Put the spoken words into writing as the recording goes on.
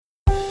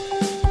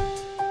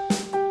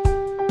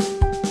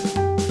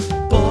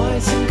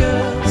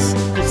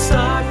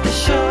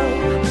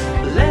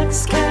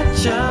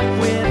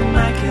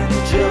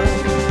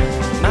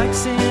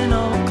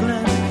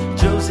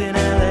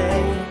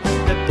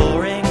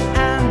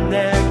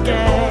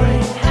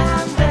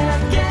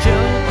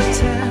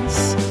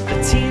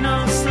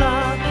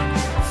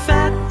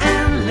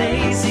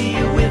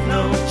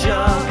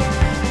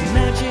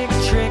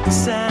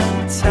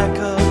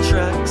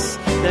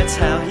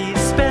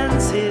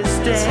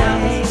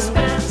day.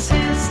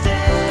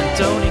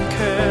 Don't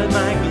incur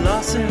Mike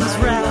Lawson's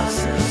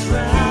wrath.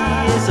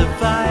 He is a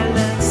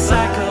violent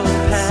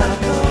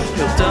psychopath.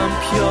 He'll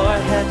dump your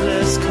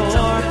headless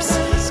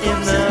corpse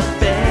in the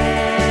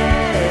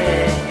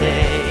bay.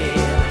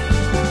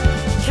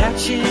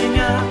 Catching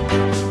up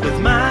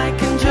with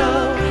Mike and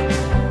Joe.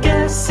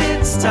 Guess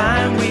it's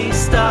time we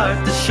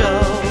start the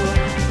show.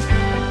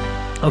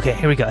 Okay,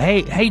 here we go.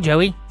 Hey,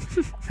 Joey.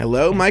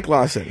 Hello, Mike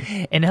Lawson.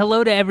 And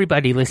hello to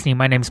everybody listening.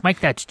 My name's Mike.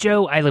 That's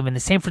Joe. I live in the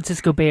San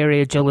Francisco Bay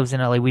Area. Joe lives in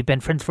LA. We've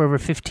been friends for over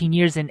 15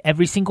 years, and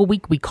every single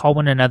week we call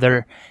one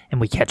another and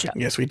we catch up.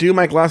 Yes, we do,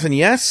 Mike Lawson.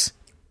 Yes,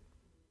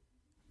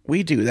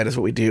 we do. That is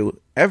what we do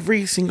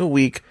every single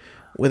week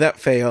without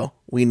fail.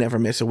 We never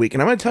miss a week.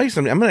 And I'm going to tell you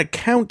something. I'm going to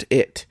count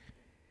it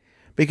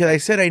because I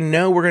said I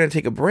know we're going to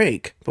take a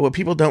break, but what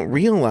people don't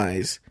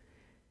realize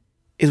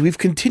is we've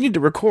continued to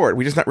record.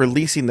 We're just not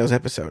releasing those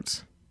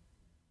episodes.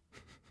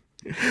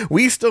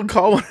 We still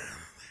call one.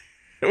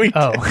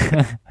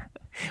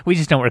 We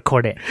just don't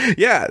record it.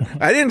 Yeah,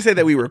 I didn't say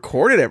that we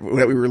record it,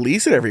 that we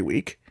release it every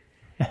week.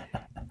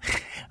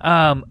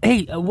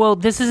 Hey, well,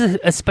 this is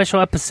a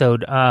special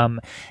episode.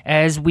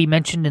 As we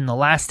mentioned in the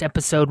last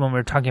episode when we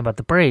were talking about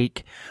the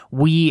break,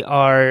 we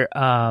are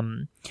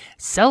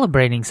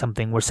celebrating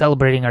something. We're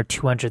celebrating our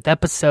 200th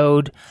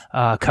episode.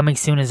 Coming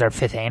soon is our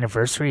 5th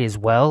anniversary as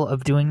well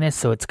of doing this,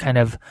 so it's kind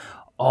of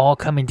all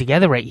coming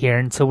together right here.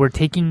 And so we're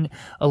taking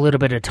a little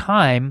bit of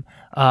time,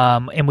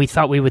 and we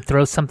thought we would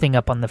throw something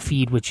up on the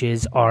feed, which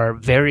is our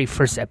very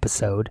first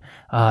episode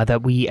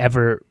that we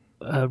ever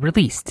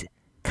released.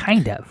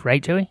 Kind of,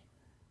 right, Joey?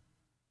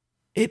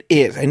 It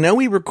is. I know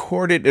we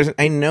recorded.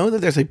 I know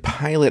that there's a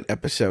pilot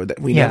episode that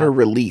we never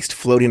released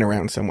floating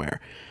around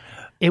somewhere.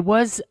 It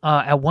was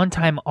at one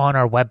time on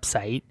our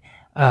website,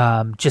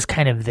 just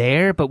kind of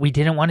there, but we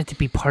didn't want it to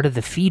be part of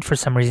the feed for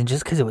some reason,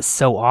 just because it was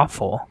so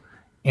awful.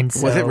 And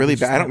so was it really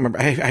bad? I don't remember.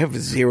 I have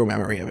zero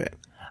memory of it.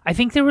 I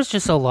think there was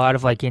just a lot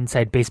of like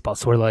inside baseball.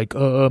 So we're like,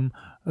 I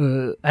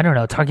don't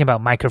know, talking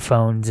about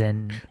microphones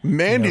and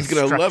Mandy's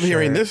gonna love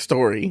hearing this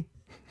story.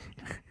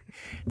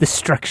 The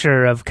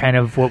structure of kind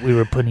of what we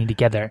were putting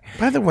together.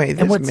 By the way,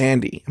 this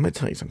Mandy, I'm gonna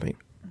tell you something.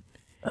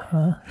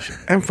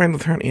 I'm friends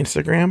with her on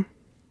Instagram.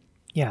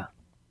 Yeah.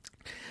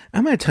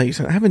 I'm gonna tell you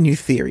something. I have a new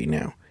theory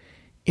now.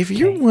 If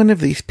you're one of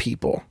these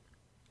people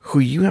who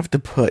you have to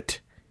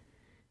put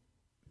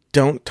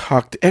don't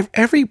talk to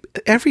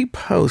every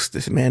post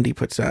this Mandy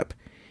puts up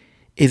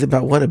is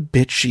about what a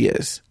bitch she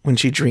is when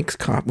she drinks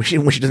coffee,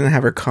 when she doesn't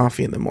have her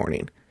coffee in the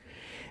morning.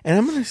 And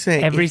I'm going to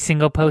say every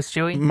single post,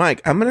 Joey?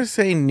 Mike, I'm going to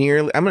say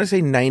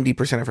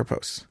 90% of her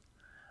posts.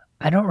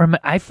 I don't remember.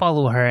 I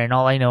follow her and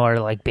all I know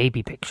are like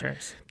baby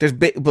pictures.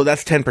 Well,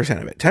 that's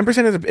 10% of it.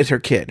 10% is her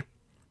kid.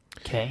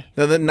 Okay.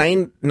 The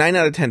 9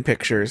 out of 10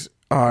 pictures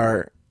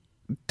are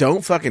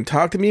don't fucking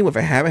talk to me if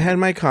I haven't had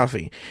my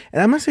coffee.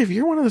 And I'm going to say, if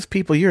you're one of those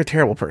people, you're a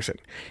terrible person.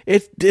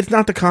 It's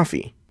not the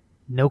coffee.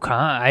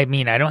 I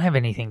mean, I don't have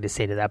anything to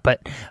say to that,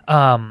 but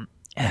I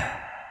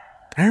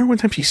remember one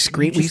time she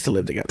screamed. We used to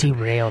live together.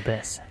 Derail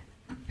this.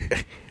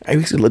 I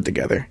used to live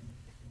together,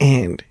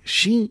 and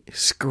she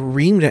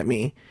screamed at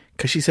me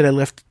because she said I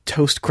left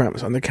toast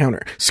crumbs on the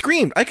counter.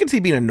 Screamed. I could see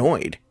being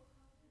annoyed.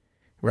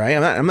 Right?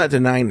 I'm not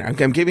denying her.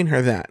 I'm giving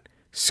her that.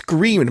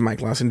 Screamed,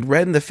 Mike Lawson.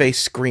 Red in the face,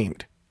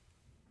 screamed.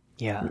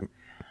 Yeah.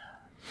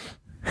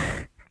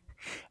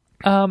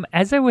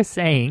 As I was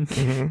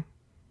saying,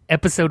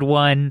 episode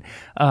 1,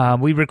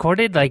 we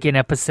recorded like an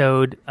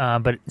episode,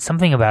 but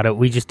something about it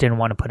we just didn't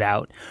want to put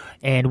out.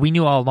 And we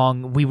knew all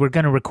along we were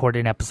going to record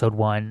an episode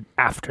 1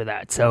 after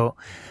that. So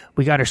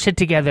we got our shit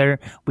together.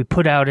 We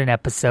put out an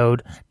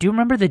episode. Do you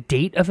remember the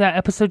date of that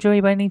episode, Joey,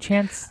 by any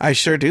chance? I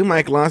sure do,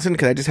 Mike Lawson,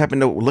 because I just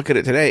happened to look at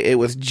it today. It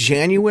was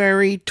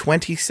January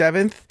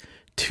 27th,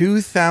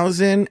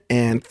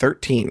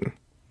 2013.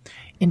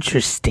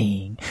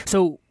 Interesting.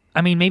 So,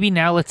 I mean, maybe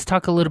now let's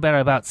talk a little bit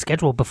about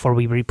schedule before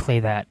we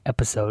replay that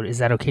episode. Is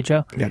that okay,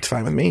 Joe? That's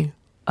fine with me.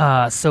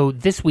 So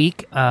this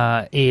week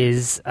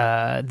is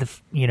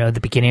the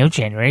beginning of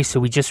January.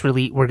 So we're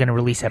going to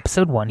release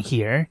episode 1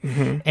 here,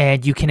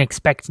 and you can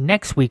expect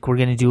next week we're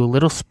going to do a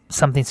little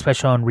something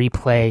special and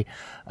replay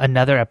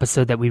another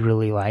episode that we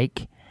really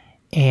like.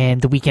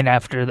 And the week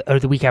after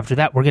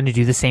that, we're going to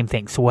do the same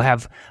thing. So we'll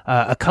have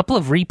a couple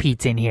of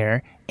repeats in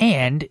here.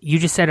 And you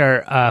just said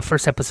our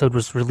first episode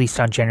was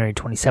released on January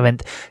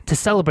 27th. To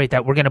celebrate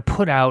that, we're going to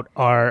put out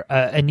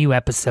a new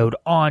episode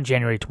on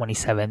January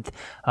 27th,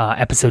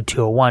 episode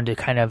 201, to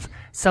kind of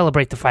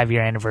celebrate the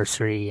 5-year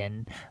anniversary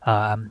and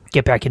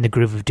get back in the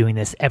groove of doing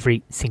this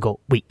every single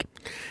week.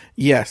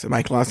 Yes,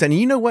 Mike Lawson. And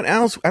you know what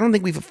else? I don't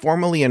think we've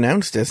formally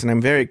announced this, and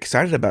I'm very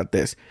excited about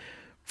this.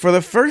 For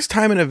the first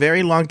time in a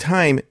very long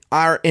time,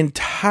 our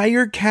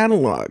entire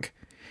catalog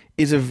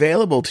is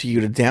available to you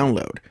to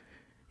download.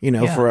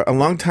 For a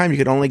long time, you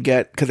could only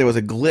get, because there was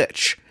a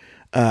glitch,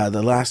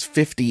 the last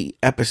 50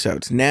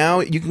 episodes. Now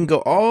you can go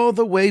all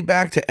the way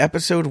back to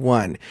episode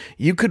 1.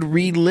 You could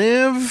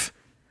relive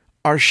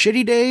our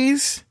shitty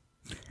days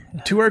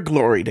to our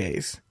glory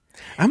days.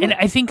 And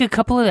I think a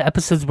couple of the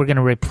episodes we're going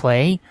to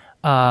replay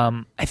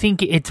I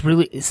think it's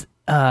really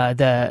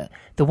the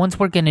ones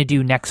we're going to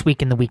do next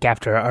week and the week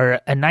after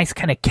are a nice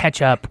kind of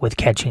catch up with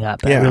catching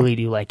up. Yeah. I really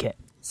do like it.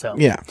 So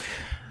Yeah.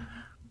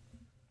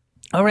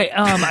 All right.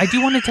 I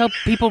do want to tell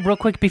people real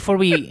quick before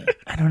we.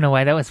 I don't know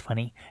why that was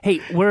funny.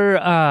 Hey, we're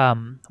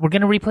gonna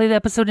replay the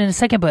episode in a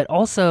second, but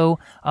also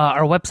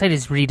our website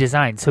is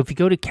redesigned. So if you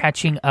go to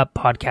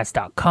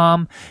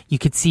catchinguppodcast.com, you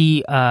could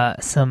see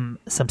some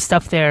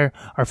stuff there.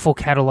 Our full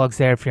catalog's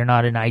there. If you're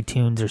not an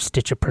iTunes or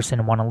Stitcher person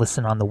and want to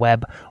listen on the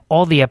web,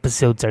 all the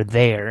episodes are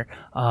there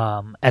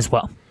as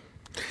well.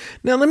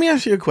 Now, let me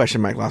ask you a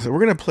question, Mike Lawson. We're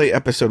going to play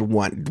episode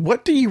 1.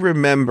 What do you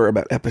remember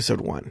about episode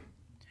 1?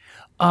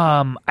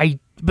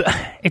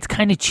 It's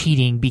kind of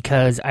cheating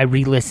because I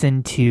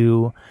re-listened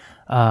to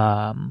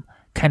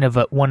kind of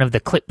one of the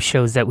clip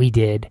shows that we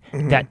did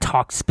that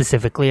talked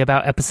specifically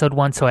about episode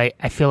 1. So I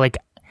feel like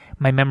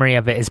my memory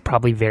of it is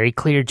probably very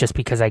clear just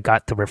because I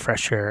got the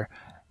refresher,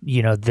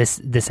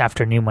 this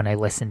afternoon when I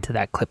listened to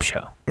that clip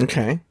show.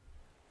 Okay.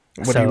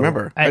 What do you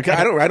remember? I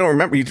don't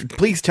remember.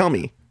 Please tell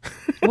me.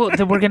 Well,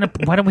 then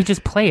why don't we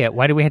just play it?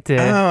 Why do we have to?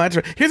 Oh, that's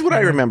right. Here's what I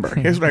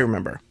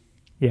remember.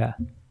 Yeah.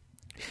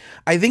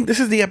 I think this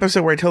is the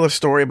episode where I tell a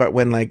story about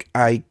when,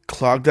 I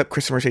clogged up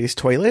Chris Mercedes'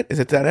 toilet. Is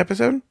it that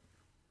episode?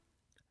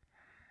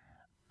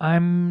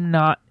 I'm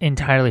not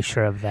entirely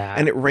sure of that.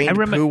 And it rained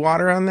poo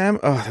water on them?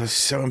 Oh, that was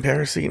so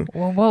embarrassing.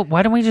 Well,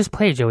 why don't we just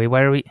play it, Joey?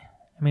 Why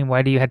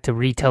do you have to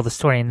retell the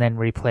story and then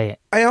replay it?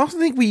 I also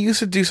think we used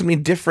to do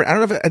something different. I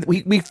don't know if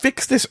we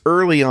fixed this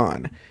early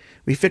on.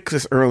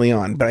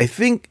 But I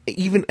think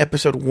even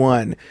episode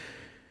 1,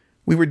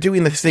 we were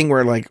doing this thing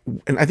where,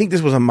 and I think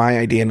this was my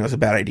idea and it was a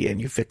bad idea and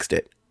you fixed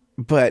it.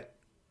 But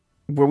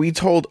where we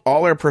told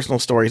all our personal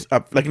stories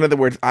up, in other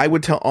words, I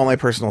would tell all my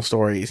personal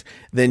stories,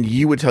 then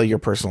you would tell your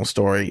personal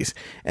stories,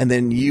 and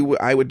then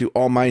I would do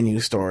all my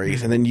news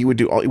stories, and then you would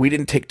do all. We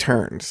didn't take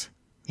turns.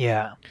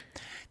 Yeah,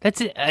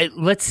 that's it.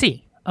 Let's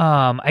see.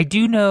 I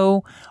do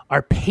know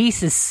our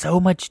pace is so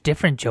much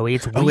different, Joey.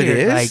 It's weird. Oh, it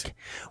is?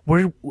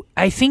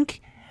 I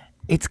think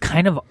it's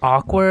kind of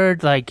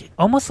awkward,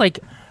 almost like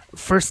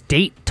first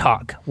date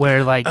talk where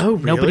Oh,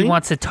 really? nobody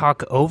wants to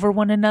talk over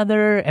one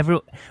another.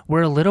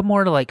 We're a little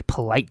more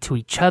polite to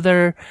each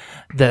other.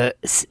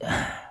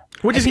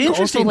 Which is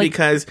interesting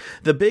because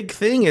the big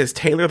thing is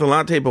Taylor the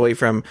Latte Boy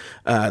from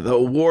the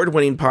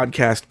award-winning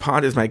podcast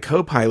Pod is My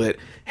Co-Pilot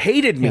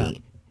hated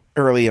me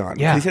early on.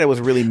 Yeah. He said I was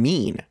really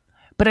mean.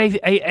 But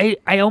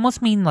I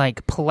almost mean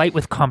polite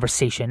with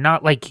conversation,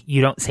 not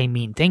you don't say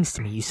mean things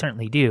to me. You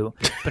certainly do.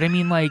 But I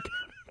mean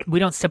we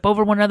don't step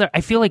over one another. I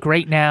feel like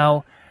right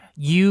now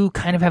you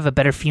kind of have a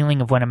better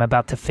feeling of when I'm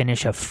about to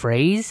finish a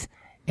phrase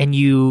and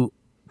you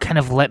kind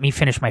of let me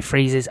finish my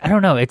phrases. I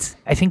don't know.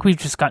 I think we've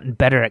just gotten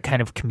better at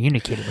kind of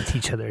communicating with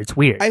each other. It's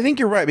weird. I think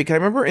you're right because I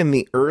remember in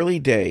the early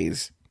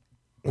days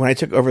when I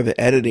took over the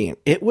editing,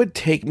 it would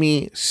take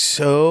me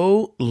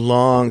so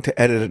long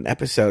to edit an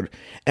episode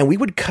and we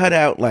would cut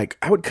out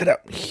I would cut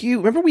out huge.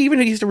 Remember we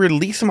even used to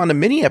release them on a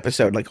mini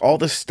episode, all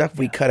the stuff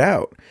we cut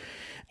out.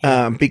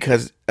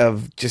 Because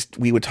of just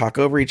we would talk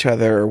over each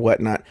other or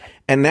whatnot,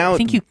 and now I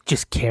think you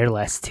just care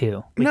less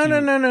too. No.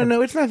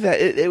 It's not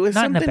that. It was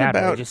not something in a bad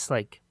about way, just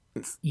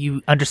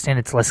you understand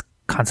it's less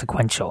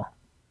consequential.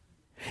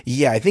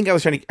 Yeah, I think I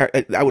was trying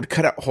to. I would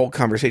cut out whole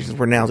conversations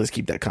where now I'll just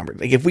keep that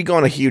conversation. If we go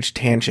on a huge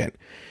tangent,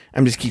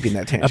 I'm just keeping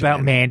that tangent about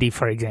in. Mandy,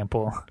 for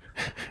example.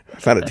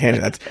 It's not a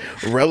tangent. That's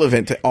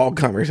relevant to all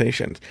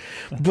conversations,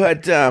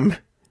 but.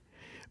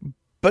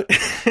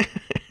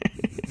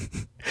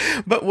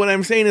 But what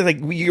I'm saying is,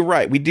 you're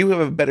right. We do have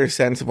a better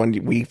sense of when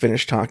we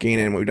finish talking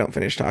and when we don't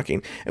finish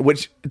talking,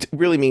 which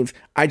really means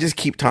I just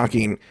keep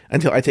talking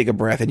until I take a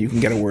breath and you can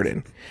get a word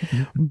in.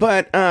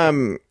 But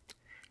another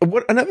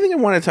thing I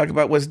wanted to talk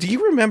about was, do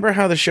you remember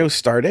how the show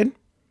started?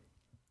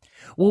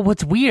 Well,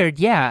 what's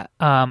weird,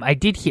 I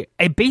did hear.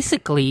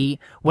 Basically,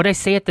 what I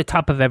say at the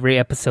top of every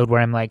episode where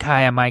I'm like,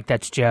 hi, I'm Mike,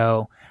 that's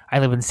Joe, I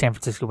live in the San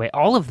Francisco Bay,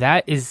 all of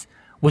that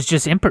was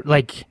just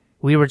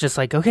we were just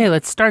okay,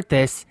 let's start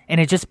this,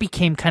 and it just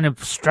became kind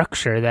of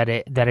structure that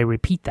I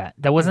repeat that.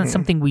 That wasn't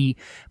something we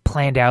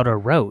planned out or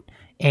wrote.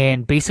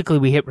 And basically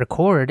we hit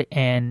record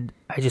and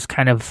I just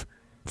kind of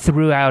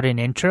threw out an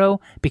intro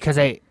because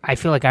I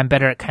feel like I'm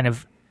better at kind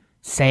of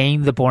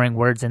saying the boring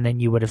words and then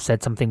you would have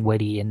said something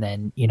witty and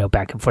then,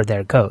 back and forth,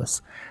 there it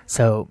goes.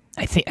 So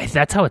I think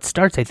that's how it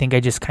starts. I think I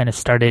just kind of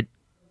started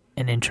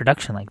an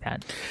introduction like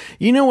that.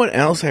 You know what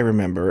else I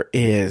remember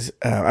is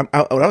what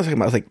I was talking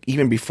about was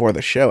even before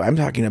the show. I'm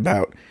talking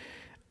about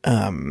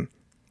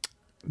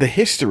the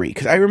history,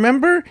 because I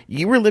remember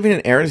you were living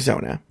in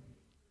Arizona,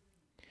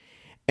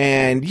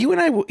 and you and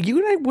I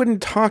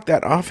wouldn't talk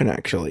that often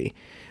actually.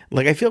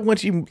 I feel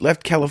once you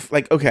left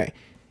California, okay,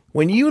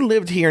 when you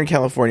lived here in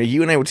California,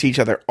 you and I would see each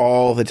other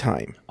all the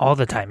time. All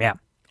the time, yeah.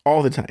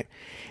 All the time,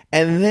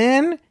 and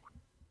then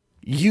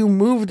you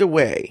moved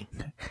away.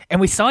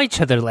 And we saw each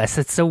other less.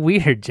 It's so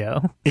weird,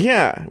 Joe.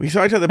 Yeah, we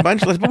saw each other a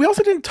bunch less, but we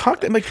also didn't talk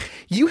that.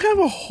 You have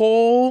a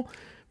whole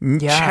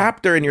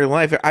chapter in your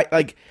life.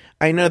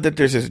 I know that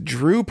there's this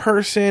Drew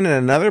person and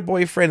another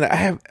boyfriend.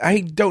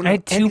 I don't know. I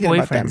had two anything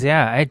about them. boyfriends.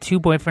 Yeah, I had two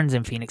boyfriends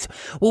in Phoenix.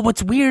 Well,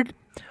 what's weird,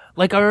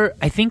 like I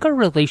think our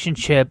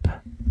relationship,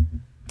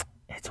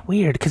 it's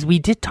weird because we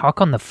did talk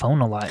on the phone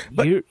a lot.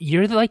 But-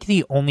 You're like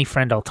the only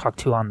friend I'll talk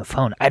to on the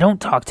phone. I don't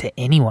talk to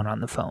anyone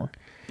on the phone.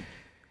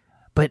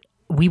 But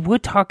we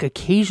would talk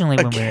occasionally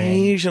when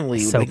Occasionally,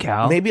 we were in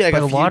SoCal. maybe like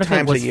but a a few lot of it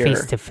times a was year.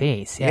 face to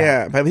face.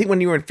 Yeah, but I think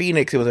when you were in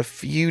Phoenix, it was a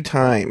few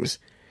times.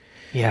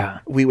 Yeah.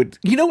 We would,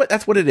 you know what?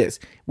 That's what it is.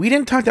 We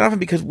didn't talk that often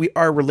because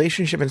our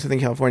relationship in Southern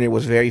California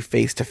was very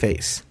face to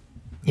face.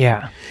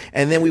 Yeah.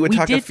 And then we would We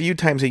talk a did- few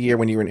times a year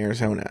when you were in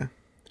Arizona.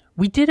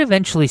 We did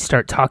eventually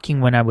start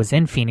talking when I was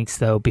in Phoenix,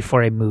 though,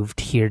 before I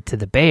moved here to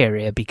the Bay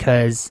Area,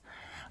 because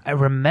I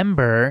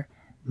remember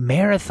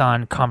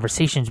marathon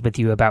conversations with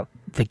you about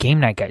the Game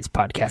Night Guys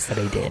podcast that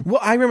I did.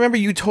 Well, I remember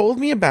you told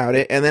me about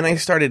it, and then I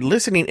started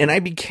listening, and I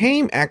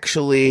became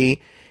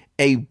actually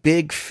a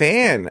big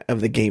fan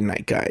of the Game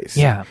Night Guys.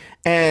 Yeah.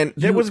 And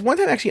there was one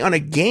time actually on a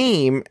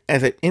game,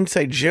 as an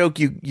inside joke,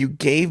 you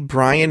gave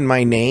Brian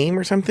my name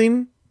or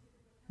something.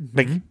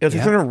 Like, it was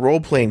Yeah. on a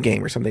role-playing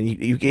game or something.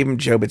 You gave him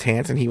Joe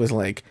Batance, and he was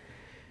like,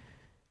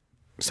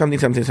 something,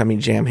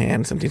 jam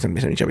hand, something,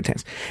 Joe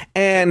Batance.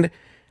 And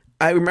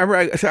I remember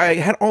I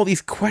had all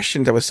these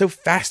questions. I was so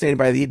fascinated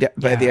by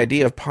the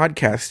idea of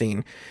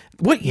podcasting.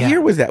 What Yeah.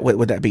 year was that? What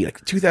would that be?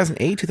 Like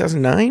 2008,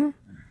 2009?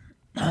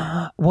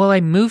 Well,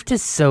 I moved to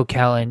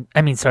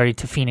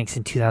to Phoenix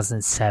in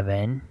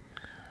 2007,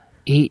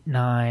 8,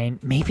 9,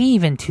 maybe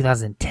even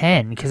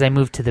 2010, because I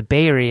moved to the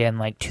Bay Area in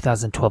like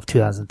 2012,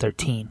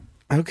 2013.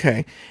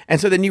 Okay. And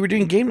so then you were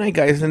doing Game Night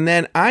Guys, and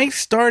then I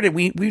started,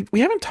 we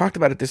haven't talked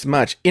about it this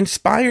much.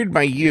 Inspired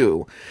by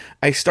you,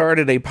 I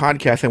started a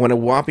podcast. I went a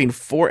whopping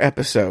 4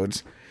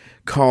 episodes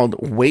called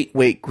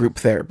Wait Group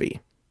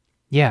Therapy.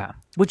 Yeah.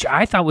 Which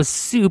I thought was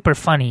super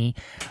funny,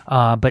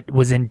 but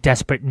was in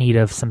desperate need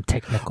of some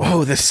technical.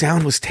 Oh, the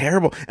sound was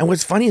terrible. And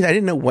what's funny is I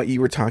didn't know what you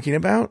were talking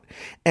about.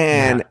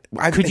 And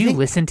Could you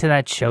listen to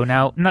that show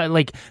now? Not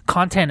like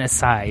content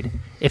aside,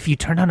 if you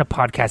turned on a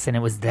podcast and it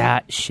was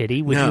that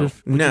shitty, would you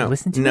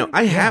listen to it?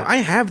 I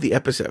have the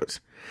episodes.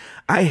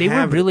 They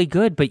were really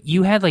good, but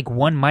you had like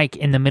one mic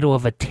in the middle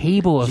of a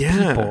table of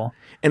people.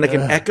 And like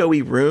an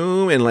echoey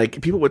room, and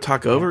like people would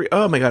talk over.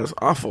 Oh my God, it was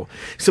awful.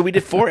 So we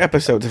did 4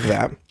 episodes of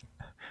that.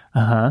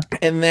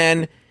 And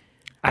then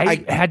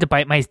I had to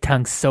bite my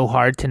tongue so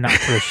hard to not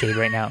throw shade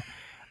right now.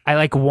 I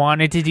like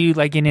wanted to do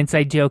like an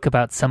inside joke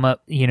about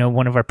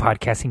one of our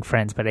podcasting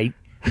friends, but I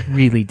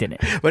really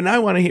didn't. But now I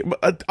want to hear.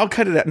 I'll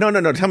cut it out.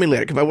 No. Tell me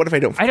later. 'Cause what if I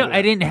don't?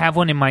 I didn't have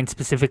one in mind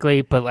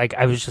specifically, but like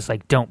I was just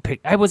like, don't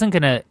pick. I wasn't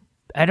gonna.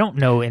 I don't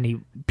know any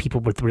people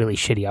with really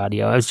shitty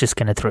audio. I was just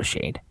gonna throw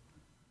shade.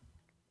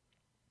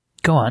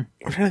 Go on.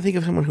 I'm trying to think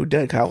of someone who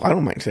did, Kyle. I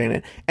don't mind saying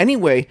it.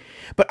 Anyway,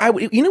 but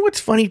you know what's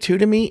funny too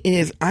to me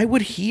is I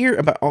would hear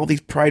about all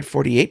these Pride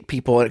 48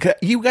 people. And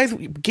you guys,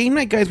 Game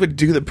Night Guys would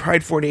do the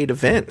Pride 48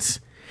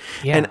 events.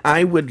 Yeah. And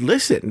I would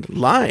listen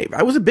live.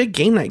 I was a big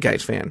Game Night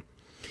Guys fan.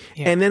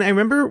 Yeah. And then I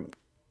remember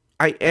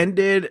I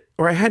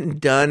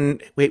hadn't done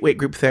Wait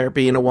Group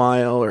Therapy in a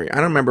while, or I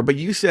don't remember, but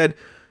you said,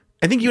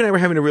 I think you and I were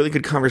having a really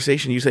good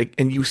conversation. You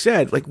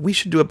said, like, we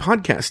should do a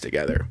podcast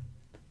together.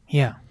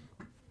 Yeah.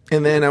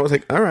 And then I was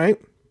like, all right.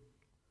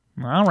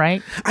 All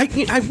right. I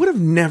would have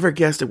never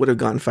guessed it would have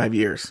gone 5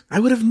 years. I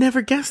would have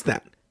never guessed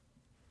that.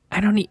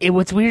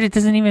 What's weird, it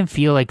doesn't even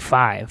feel like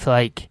 5.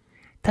 Like,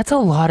 that's a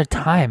lot of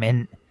time.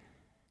 And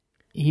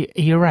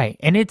you're right.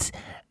 And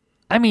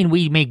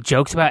we make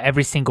jokes about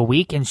every single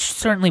week, and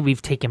certainly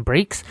we've taken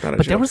breaks.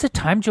 But there was a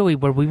time, Joey,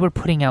 where we were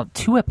putting out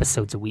 2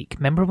 episodes a week.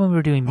 Remember when we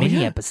were doing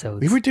mini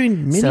episodes? We were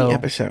doing mini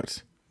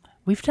episodes.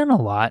 We've done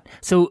a lot.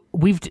 So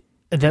we're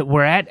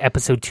at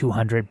episode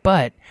 200,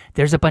 but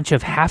there's a bunch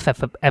of half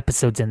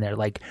episodes in there,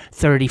 like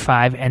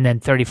 35 and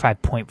then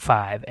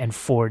 35.5 and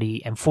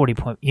 40 and 40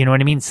 point. You know what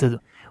I mean? So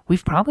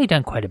we've probably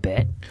done quite a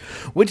bit.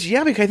 Which,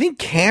 yeah, because I think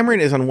Cameron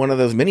is on one of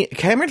those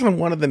Cameron's on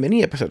one of the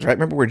mini episodes, right?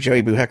 Remember where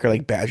Joey Buhecker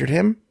like badgered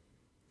him?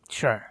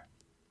 Sure.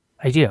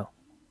 I do.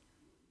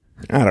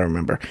 I don't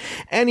remember.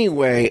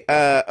 Anyway,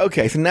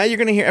 okay, so now you're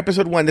going to hear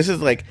episode 1. This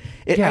is like...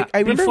 I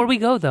remember, before we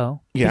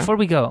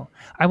go,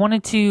 I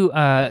wanted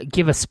to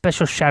give a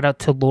special shout out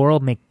to Laurel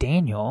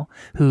McDaniel,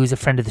 who's a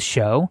friend of the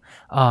show,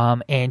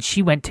 and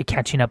she went to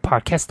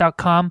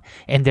catchinguppodcast.com,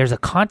 and there's a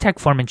contact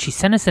form, and she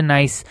sent us a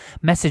nice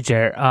message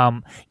there.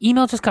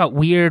 Email just got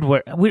weird.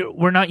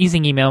 We're not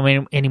using email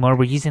anymore.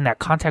 We're using that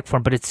contact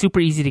form, but it's super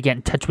easy to get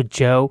in touch with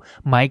Joe,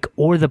 Mike,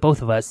 or the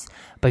both of us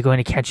by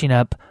going to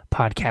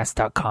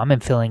catchinguppodcast.com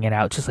and filling it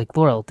out just like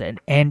Laurel did.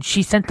 And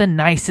she sent the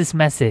nicest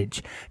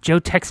message.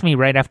 Joe texted me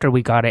right after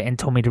we got it and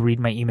told me to read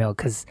my email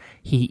because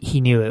he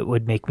knew it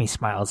would make me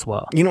smile as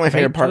well. You know what my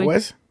favorite part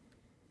was?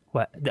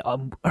 What?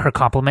 Her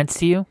compliments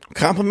to you?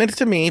 Compliments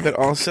to me, but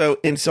also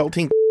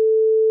insulting.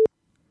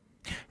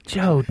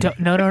 Joe,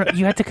 no.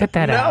 You had to cut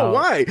that out. No,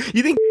 why?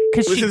 You think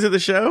Because listens to the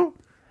show?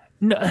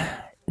 No,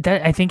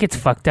 I think it's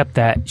fucked up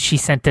that she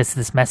sent us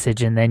this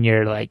message and then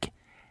you're like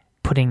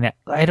putting that.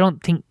 I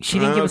don't think she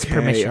didn't give us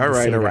permission. All to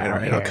right. say that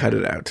on I'll air. cut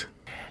it out.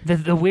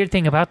 The weird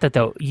thing about that,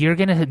 though, you're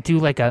going to do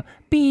like a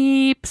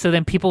beep, so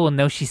then people will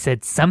know she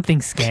said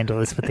something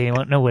scandalous, but they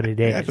won't know what it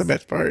is. That's the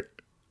best part.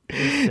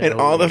 And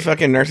all the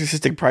fucking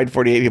narcissistic Pride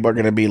 48 people are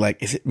going to be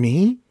like, is it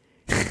me?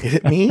 Is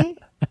it me?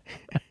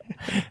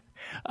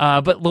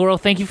 But Laurel,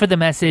 thank you for the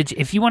message.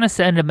 If you want to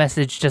send a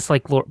message just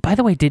like Laurel... By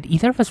the way, did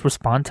either of us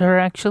respond to her,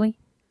 actually?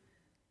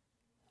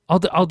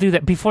 I'll do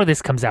that before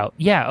this comes out.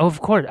 Yeah, of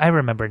course. I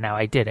remember now.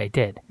 I did.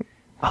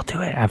 I'll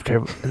do it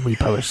after we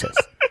publish this.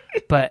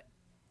 But...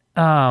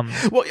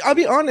 well, I'll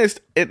be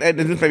honest, and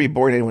this might be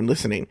boring to anyone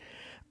listening.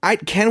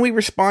 Can we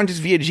respond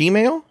just via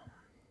Gmail?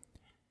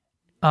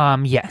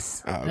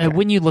 Yes. Oh, okay.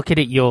 When you look at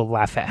it, you'll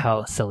laugh at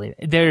how silly.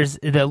 There's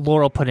the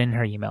Laurel put in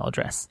her email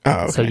address. Oh,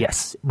 okay. So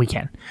yes, we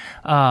can.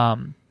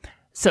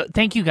 So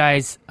thank you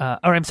guys.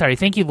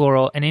 Thank you,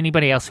 Laurel, and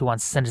anybody else who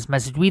wants to send us a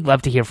message. We'd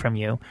love to hear from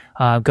you.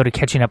 Go to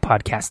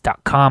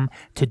catchinguppodcast.com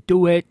to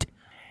do it.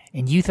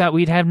 And you thought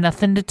we'd have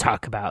nothing to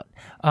talk about.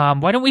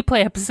 Why don't we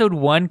play episode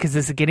 1? Because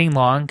this is getting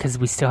long, because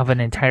we still have an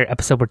entire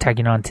episode we're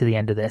tagging on to the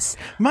end of this.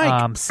 Mike,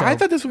 I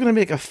thought this was going to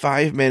make a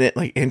 5-minute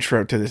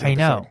intro to this episode. I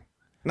know.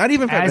 Not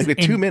even 5 minutes, like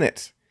 2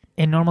 minutes.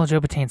 In normal Joe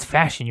Botain's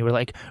fashion, you were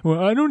like,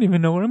 well, I don't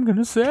even know what I'm going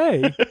to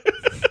say.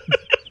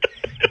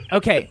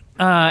 Okay,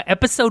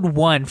 episode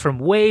 1 from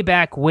way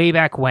back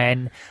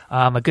when,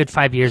 a good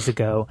 5 years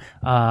ago.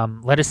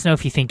 Let us know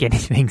if you think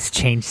anything's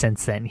changed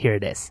since then. Here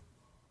it is.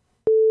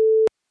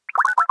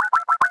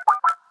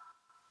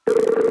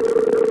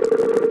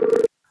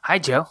 Hi,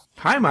 Joe.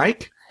 Hi,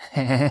 Mike.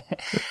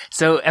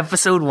 So,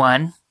 episode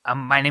 1.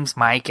 My name's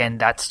Mike, and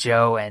that's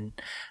Joe, and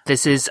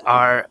this is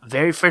our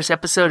very first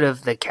episode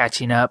of the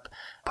Catching Up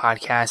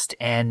podcast,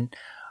 and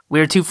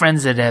we're two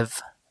friends that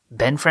have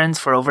been friends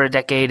for over a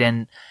decade,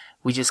 and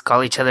we just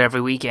call each other every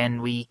week,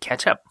 and we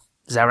catch up.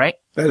 Is that right?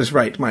 That is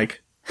right,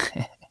 Mike.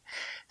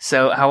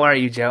 So, how are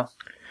you, Joe?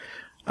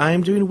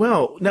 I'm doing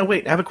well. Now,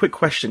 wait, I have a quick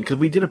question, because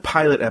we did a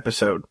pilot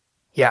episode.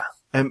 Yeah.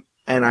 And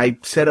I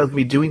said I was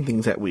going to be doing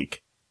things that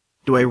week.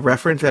 Do I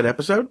reference that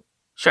episode?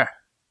 Sure.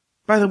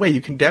 By the way,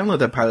 you can download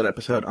that pilot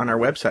episode on our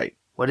website.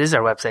 What is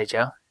our website,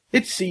 Joe?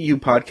 It's CU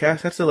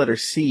Podcast. That's the letter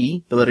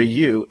C, the letter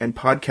U, and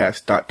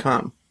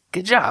podcast.com.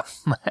 Good job.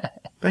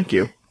 Thank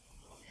you.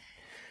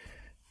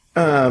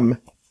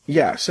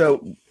 Yeah,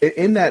 so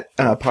in that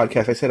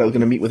podcast, I said I was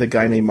going to meet with a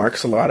guy named Mark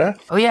Salata.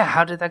 Oh, yeah.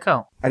 How did that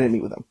go? I didn't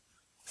meet with him.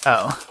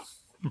 Oh.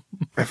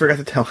 I forgot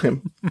to tell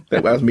him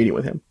that I was meeting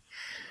with him.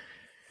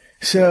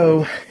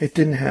 So it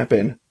didn't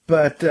happen.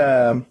 But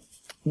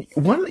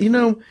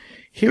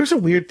here's a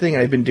weird thing.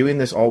 I've been doing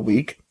this all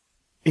week.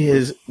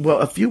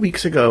 A few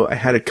weeks ago, I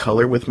had a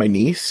color with my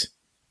niece.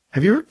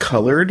 Have you ever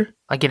colored?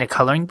 Like in a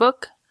coloring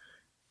book?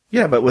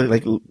 Yeah, but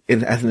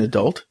as an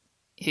adult.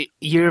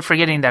 You're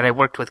forgetting that I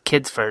worked with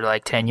kids for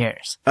 10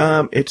 years.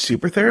 It's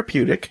super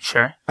therapeutic.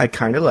 Sure. I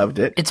kind of loved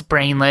it. It's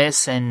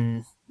brainless,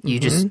 and you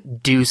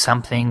just do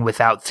something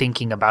without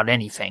thinking about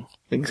anything.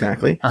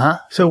 Exactly. Uh-huh.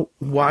 So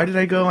why did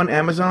I go on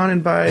Amazon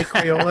and buy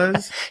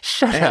Crayolas?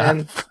 Shut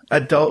and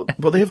up.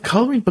 Well, they have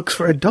coloring books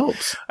for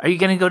adults. Are you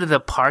going to go to the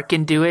park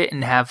and do it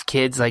and have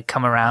kids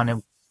come around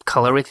and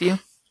color with you?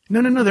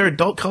 No. They're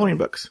adult coloring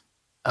books.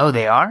 Oh,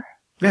 they are?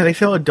 Yeah, they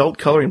sell adult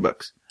coloring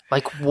books.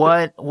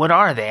 What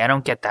are they? I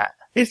don't get that.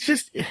 It's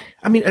just,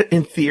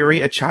 in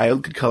theory, a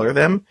child could color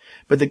them,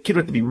 but the kid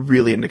would have to be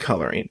really into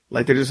coloring.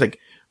 They're just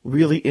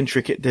really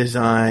intricate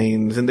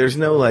designs, and there's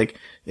no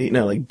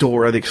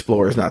Dora the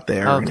Explorer's not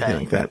there or anything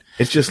like that.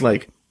 It's just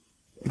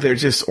they're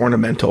just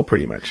ornamental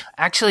pretty much.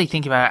 Actually,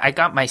 thinking about it, I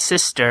got my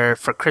sister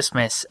for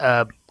Christmas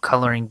a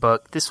coloring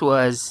book. This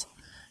was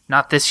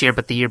not this year,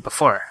 but the year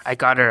before. I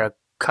got her a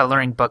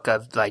coloring book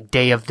of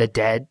Day of the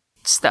Dead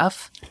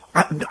stuff.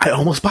 I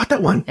almost bought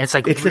that one. And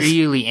it's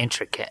really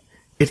intricate.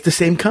 It's the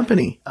same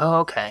company. Oh,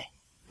 okay.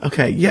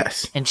 Okay,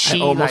 yes. And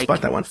she I almost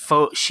bought that one.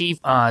 She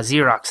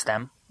Xeroxed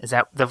them. Is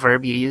that the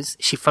verb you use?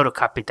 She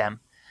photocopied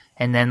them,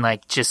 and then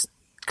just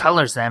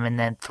colors them and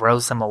then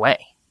throws them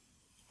away.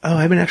 Oh,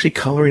 I've been actually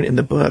coloring in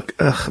the book.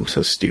 Ugh, I'm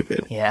so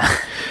stupid. Yeah.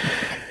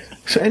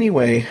 So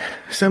anyway,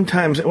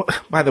 sometimes,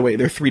 by the way,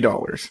 they're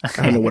 $3.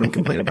 I don't know what I'm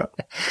complaining about.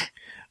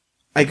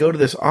 I go to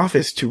this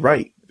office to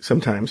write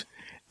sometimes,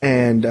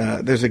 and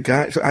there's a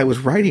guy. So I was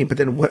writing, but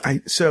then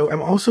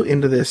I'm also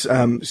into this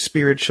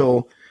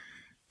spiritual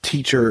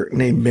teacher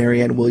named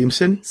Marianne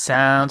Williamson.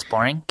 Sounds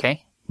boring.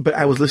 Okay. But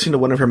I was listening to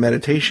one of her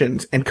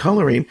meditations and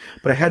coloring,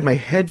 but I had my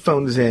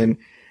headphones in,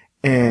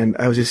 and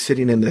I was just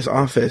sitting in this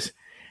office,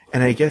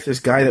 and I guess this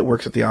guy that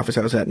works at the office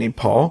I was at named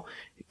Paul,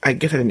 I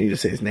guess I didn't need to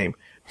say his name,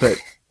 but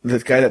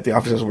this guy at the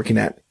office I was working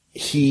at,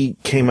 he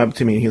came up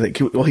to me, and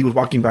he was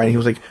walking by, and he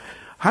was like,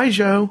 Hi,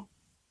 Joe.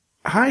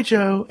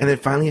 And then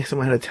finally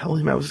someone had to tell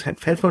him I had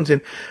headphones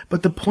in.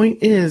 But the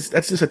point is,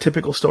 that's just a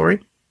typical story.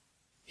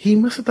 He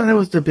must have thought I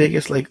was the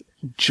biggest,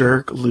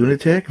 jerk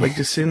lunatic,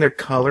 just sitting there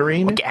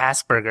coloring. Like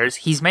Asperger's.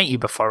 He's met you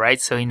before, right?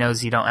 So he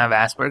knows you don't have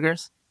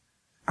Asperger's?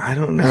 I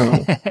don't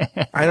know.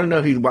 I don't know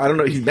if he's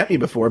met me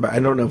before, but I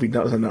don't know if he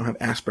knows I don't have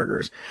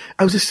Asperger's.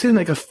 I was just sitting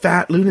like a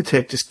fat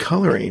lunatic just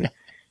coloring.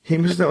 He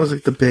must have thought I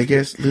was the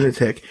biggest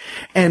lunatic.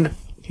 And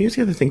here's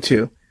the other thing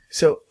too.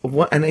 So,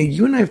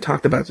 you and I have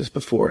talked about this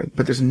before,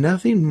 but there's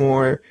nothing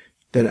more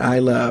that I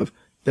love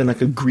than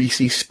like a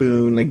greasy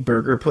spoon, like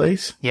burger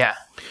place. Yeah.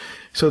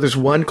 So there's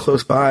one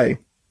close by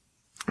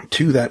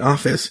to that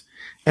office,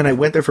 and I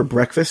went there for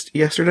breakfast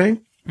yesterday.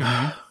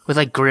 With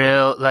like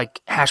grill, like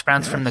hash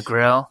browns from the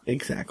grill.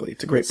 Exactly.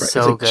 It's a great breakfast.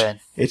 So good.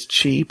 It's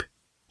cheap.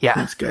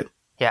 Yeah. It's good.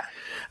 Yeah.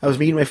 I was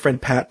meeting my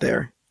friend Pat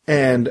there,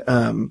 and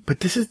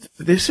but this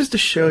is to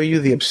show you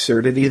the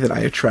absurdity that I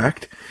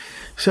attract.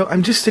 So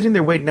I'm just sitting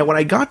there waiting. Now, when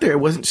I got there, it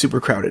wasn't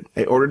super crowded.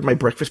 I ordered my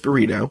breakfast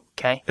burrito.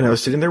 Okay. And I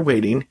was sitting there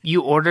waiting.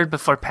 You ordered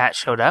before Pat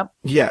showed up?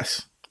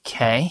 Yes.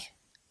 Okay.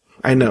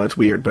 I know, it's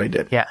weird, but I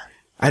did. Yeah.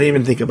 I didn't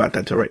even think about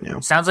that till right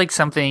now. Sounds like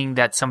something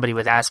that somebody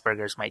with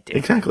Asperger's might do.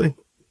 Exactly.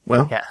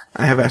 Well, yeah.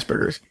 I have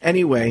Asperger's.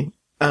 Anyway,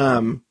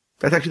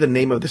 that's actually the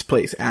name of this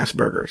place,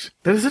 Asperger's.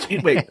 That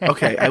is wait,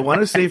 okay, I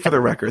want to say for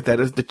the record, that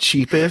is the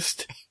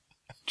cheapest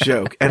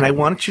joke. And I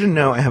want you to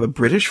know I have a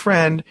British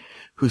friend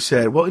who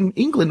said, well, in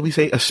England we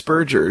say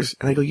Asperger's.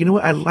 And I go, you know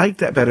what? I like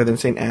that better than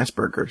saying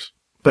Asperger's.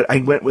 But I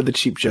went with the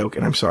cheap joke,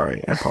 and I'm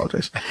sorry. I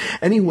apologize.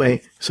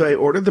 Anyway, so I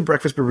ordered the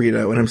breakfast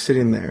burrito, and I'm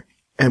sitting there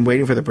and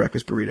waiting for the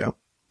breakfast burrito.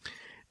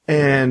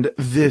 And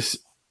this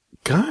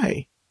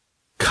guy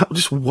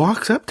just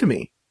walks up to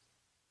me,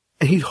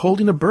 and he's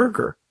holding a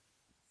burger.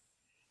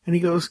 And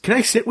he goes, can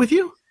I sit with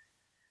you?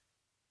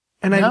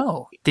 And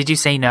no. Did you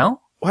say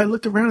no? Well, I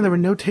looked around, and there were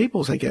no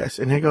tables, I guess.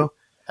 And I go,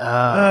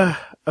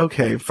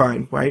 okay,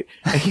 fine, right?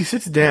 And he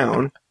sits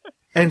down.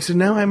 And so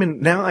now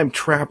I'm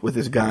trapped with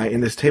this guy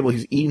in this table.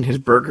 He's eating his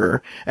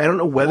burger. I don't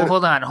know whether.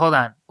 Well, hold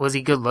on. Was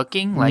he good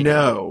looking? Like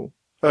no.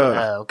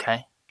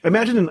 Okay.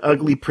 Imagine an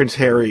ugly Prince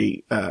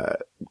Harry,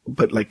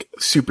 but like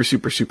super,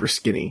 super, super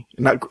skinny,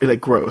 not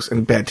like gross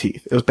and bad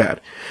teeth. It was bad.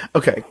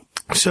 Okay.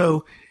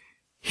 So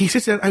he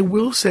sits down. I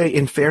will say,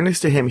 in fairness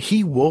to him,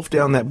 he wolfed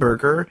down that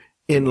burger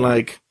in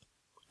like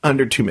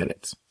under 2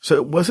 minutes. So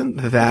it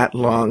wasn't that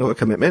long of a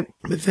commitment.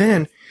 But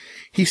then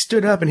he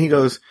stood up and he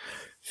goes,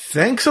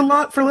 thanks a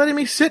lot for letting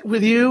me sit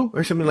with you,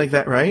 or something like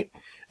that, right?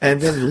 And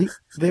then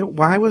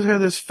why was there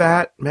this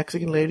fat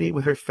Mexican lady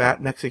with her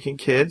fat Mexican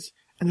kids?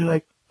 And they're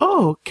like,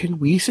 oh, can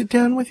we sit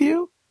down with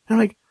you? And I'm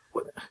like,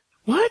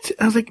 what?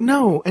 I was like,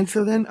 no. And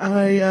so then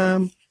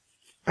I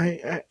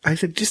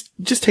said,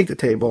 just take the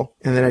table.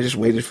 And then I just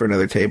waited for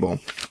another table.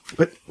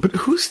 But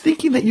who's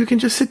thinking that you can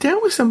just sit down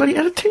with somebody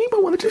at a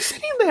table when they're just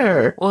sitting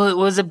there? Well, it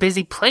was a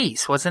busy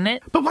place, wasn't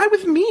it? But why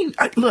with me?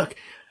 Look,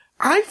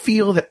 I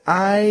feel that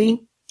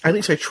at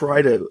least I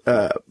try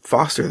to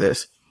foster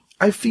this.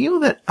 I feel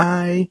that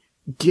I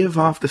give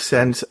off the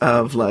sense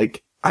of,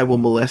 like, I will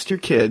molest your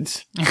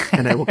kids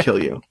and I will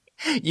kill you.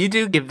 You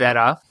do give that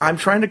off. I'm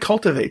trying to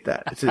cultivate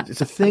that.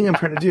 It's a thing I'm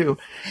trying to do.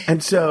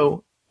 And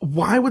so,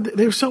 why would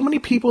there's so many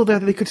people there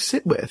that they could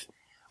sit with?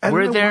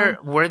 Were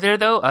there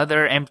though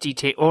other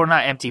empty or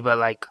not empty, but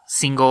like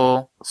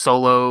single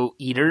solo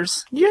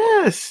eaters?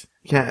 Yes.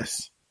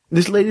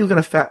 This lady was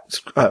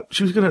gonna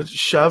she was gonna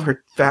shove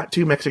her fat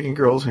 2 Mexican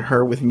girls and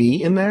her with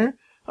me in there.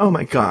 Oh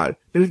my God.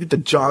 They would get the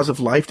jaws of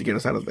life to get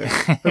us out of there.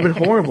 It would have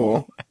been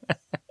horrible. It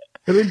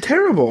would have been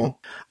terrible.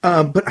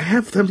 But I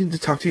have something to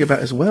talk to you about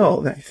as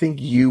well that I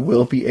think you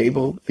will be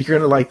able, you're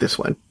gonna like this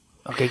one.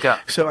 Okay, go.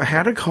 So I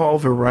had to call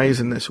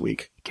Verizon this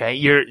week. Okay,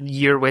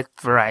 you're with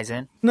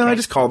Verizon. No, okay. I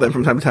just call them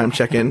from time to time,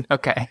 check in.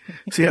 Okay.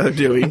 See how they're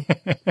doing.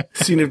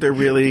 Seeing if they're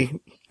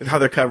really, how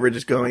their coverage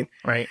is going.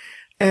 Right.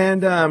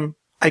 And,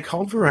 I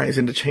called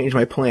Verizon to change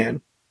my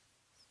plan.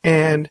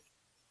 And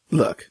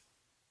look,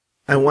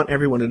 I want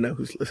everyone to know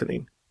who's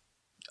listening.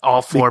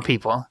 All 4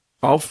 people.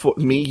 All 4,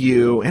 me,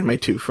 you, and my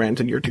 2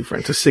 friends, and your 2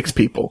 friends. So 6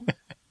 people.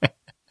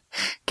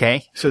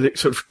 Okay. So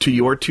to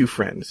your 2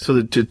 friends.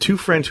 So to 2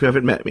 friends who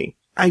haven't met me,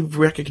 I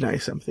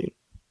recognize something.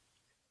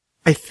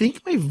 I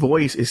think my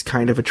voice is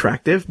kind of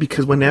attractive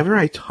because whenever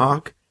I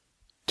talk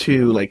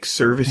to like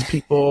service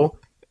people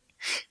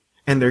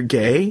and they're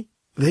gay,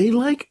 they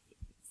like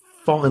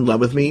fall in love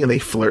with me and they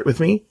flirt with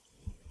me.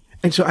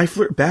 And so I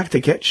flirt back to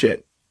get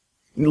shit.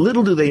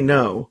 Little do they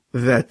know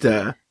that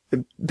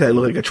I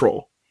look like a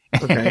troll.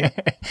 Okay.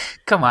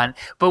 Come on.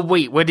 But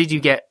wait, what did you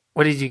get?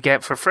 What did you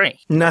get for free?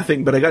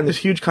 Nothing, but I got in this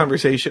huge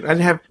conversation.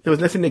 There was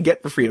nothing to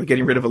get for free. I was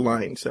getting rid of a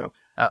line, so.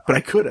 But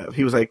I could have.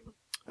 He was like,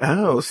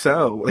 oh,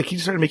 so. Like, he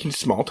started making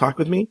small talk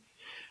with me.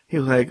 He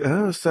was like,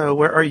 oh, so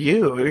where are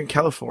you? In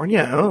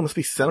California. Oh, it must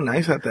be so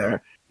nice out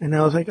there. And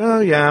I was like, oh,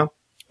 yeah.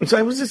 And so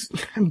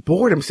I'm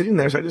bored. I'm sitting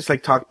there, so I just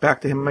like talked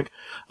back to him. I'm like,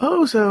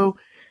 oh, so,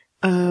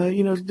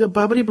 the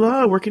bubbly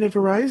blah, working at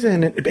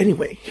Verizon. And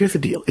anyway, here's the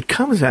deal. It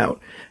comes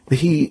out that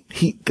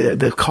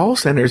the call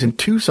center's in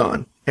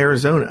Tucson,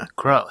 Arizona.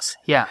 Gross.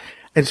 Yeah.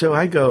 And so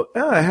I go,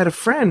 oh, I had a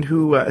friend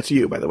who, it's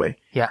you, by the way.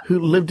 Yeah. Who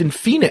lived in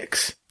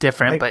Phoenix.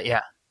 Different, but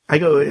yeah. I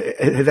go,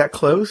 is that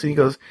close? And he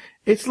goes,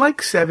 it's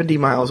like 70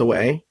 miles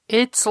away.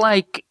 It's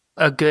like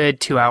a good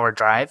 2-hour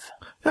drive.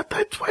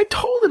 That's what I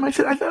told him. I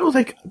said, I thought it was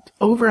like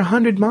over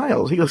 100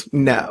 miles. He goes,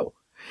 no.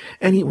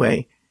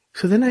 Anyway,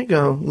 so then I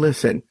go,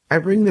 listen, I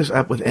bring this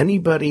up with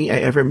anybody I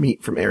ever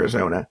meet from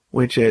Arizona,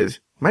 which is,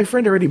 my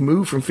friend already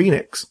moved from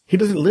Phoenix. He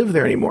doesn't live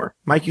there anymore.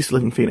 Mike used to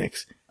live in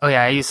Phoenix. Oh,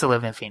 yeah, I used to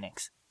live in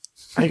Phoenix.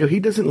 I go, he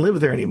doesn't live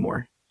there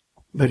anymore.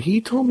 But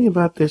he told me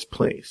about this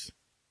place.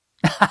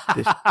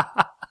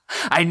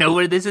 I know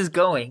where this is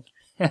going.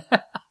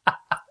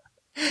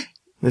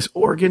 This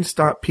Oregon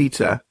Stop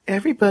Pizza.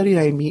 Everybody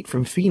I meet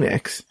from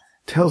Phoenix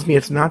tells me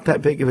it's not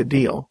that big of a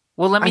deal.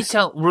 Well,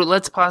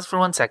 let's pause for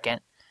 1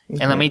 second,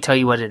 and let me tell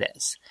you what it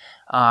is.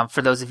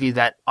 For those of you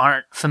that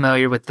aren't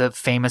familiar with the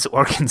famous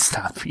Oregon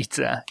Stop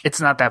Pizza,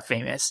 it's not that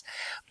famous,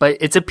 but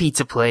it's a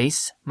pizza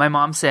place. My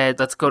mom said,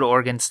 let's go to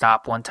Oregon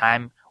Stop one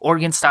time,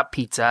 Oregon Stop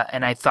Pizza,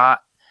 and I thought,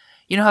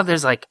 you know how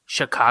there's like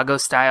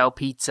Chicago-style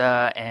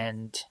pizza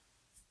and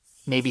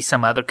maybe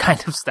some other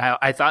kind of style?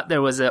 I thought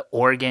there was an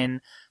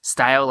Oregon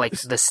style, like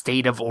the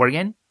state of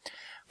Oregon.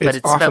 But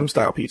it's awesome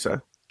style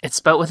pizza. It's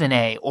spelled with an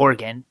A,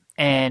 Oregon.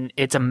 And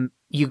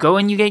you go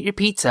and you get your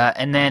pizza,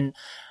 and then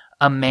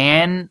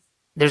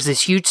there's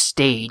this huge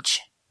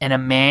stage, and a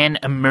man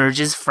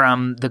emerges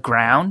from the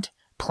ground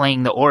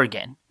playing the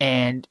organ.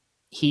 And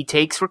he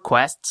takes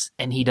requests,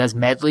 and he does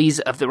medleys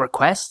of the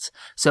requests.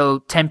 So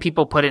 10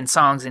 people put in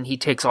songs, and he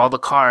takes all the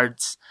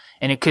cards,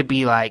 and it could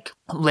be like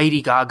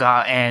Lady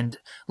Gaga and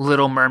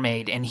Little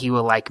Mermaid, and he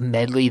will like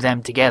medley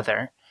them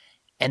together.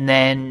 And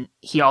then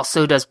he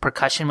also does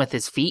percussion with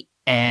his feet,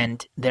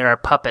 and there are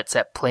puppets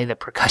that play the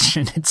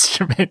percussion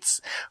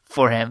instruments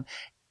for him.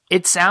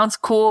 It sounds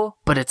cool,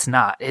 but it's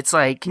not. It's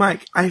like...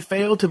 Mike, I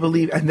fail to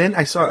believe... And then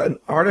I saw an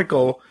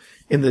article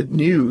in the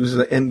news,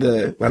 I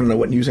don't know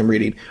what news I'm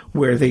reading,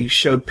 where they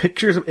showed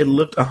pictures of it.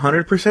 Looked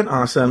 100%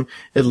 awesome.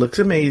 It looks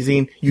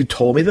amazing. You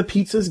told me the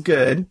pizza's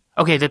good.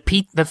 Okay,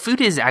 the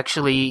food is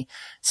actually,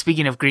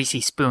 speaking of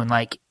Greasy Spoon,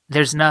 like,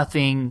 there's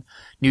nothing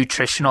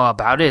nutritional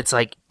about it. It's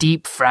like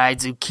deep fried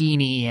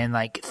zucchini and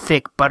like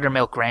thick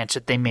buttermilk ranch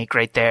that they make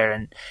right there.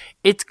 And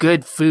it's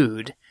good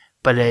food,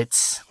 but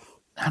it's,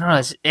 I don't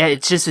know,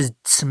 it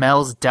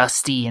smells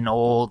dusty and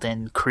old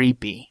and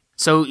creepy.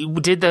 So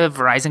did the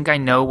Verizon guy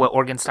know what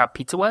Oregon Stop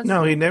Pizza was?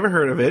 No, he'd never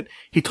heard of it.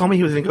 He told me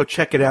he was going to go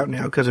check it out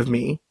now because of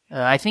me.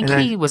 I think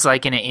he was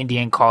like in an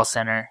Indian call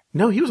center.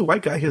 No, he was a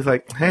white guy. He was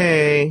like,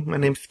 hey, my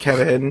name's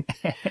Kevin.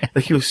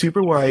 Like, he was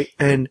super white.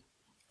 And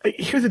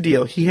here's the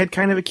deal. He had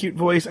kind of a cute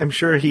voice. I'm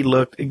sure he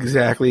looked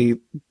exactly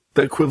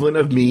the equivalent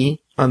of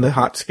me on the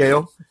hot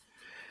scale.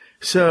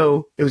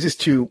 So it was just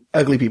two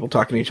ugly people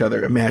talking to each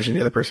other. Imagine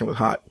the other person was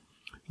hot.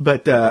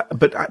 But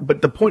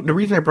the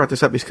reason I brought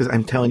this up is because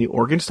I'm telling you,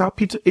 Oregon Stop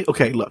Pizza.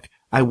 Okay, look,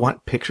 I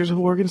want pictures of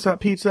Oregon Stop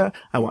Pizza.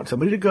 I want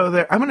somebody to go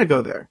there. I'm going to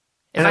go there.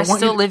 If I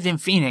still lived in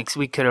Phoenix,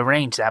 we could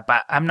arrange that,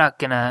 but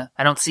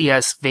I don't see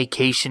us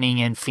vacationing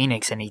in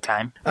Phoenix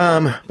anytime.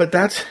 But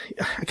I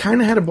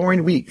kind of had a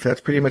boring week. That's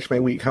pretty much my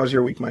week. How's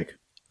your week, Mike?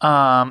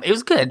 It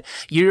was good.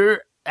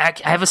 I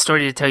have a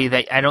story to tell you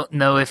that I don't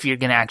know if you're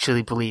going to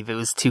actually believe. It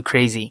was too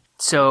crazy.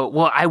 So,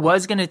 well, I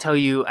was going to tell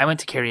you, I went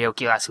to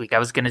karaoke last week. I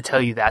was going to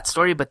tell you that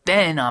story, but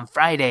then on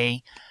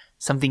Friday,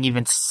 something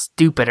even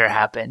stupider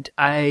happened.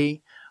 So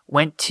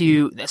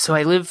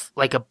I live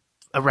like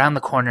around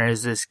the corner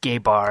is this gay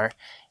bar,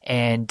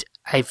 and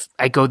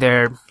I go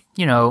there,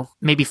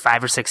 maybe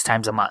 5 or 6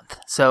 times a month.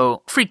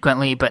 So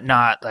frequently, but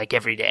not like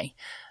every day.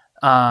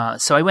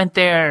 So I went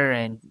there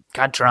and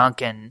got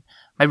drunk, and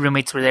my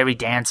roommates were there. We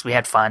danced. We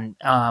had fun.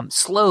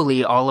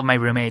 Slowly, all of my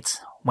roommates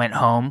went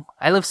home.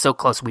 I live so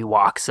close, we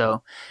walk.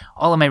 So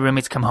all of my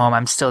roommates come home.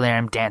 I'm still there.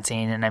 I'm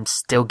dancing, and I'm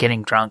still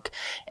getting drunk.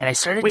 And I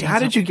started Wait, dancing. how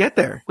did you get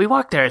there? We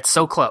walked there. It's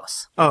so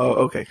close. Oh,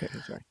 okay.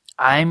 Sorry.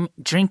 I'm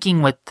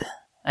drinking with...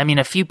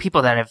 a few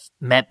people that I've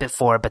met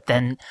before, but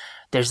then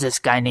there's this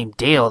guy named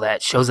Dale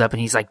that shows up and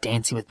he's like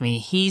dancing with me.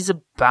 He's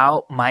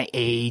about my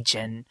age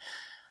and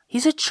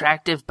he's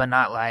attractive, but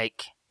not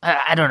like,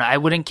 I don't know. I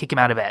wouldn't kick him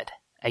out of bed,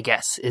 I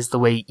guess, is the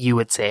way you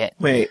would say it.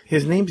 Wait,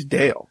 his name's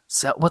Dale.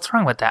 So what's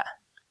wrong with that?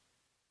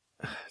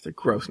 It's a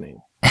gross name.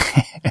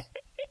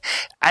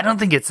 I don't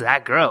think it's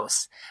that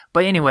gross.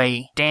 But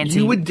anyway,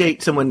 dancing. You would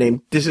date someone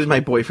named, this is my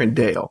boyfriend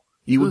Dale.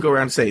 You would go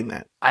around saying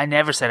that. I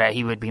never said that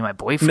he would be my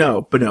boyfriend.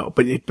 No, but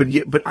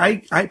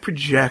I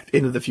project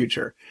into the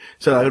future.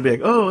 So I would be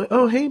like,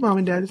 oh, hey, mom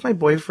and dad, it's my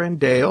boyfriend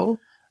Dale.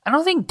 I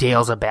don't think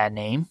Dale's a bad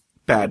name.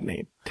 Bad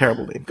name.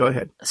 Terrible name. Go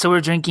ahead. So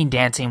we're drinking,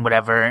 dancing,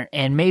 whatever,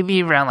 and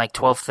maybe around like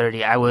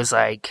 12:30, I was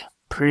like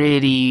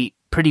pretty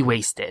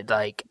wasted.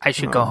 Like I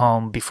should go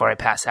home before I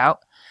pass out.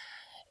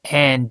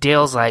 And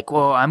Dale's like,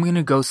 well, I'm going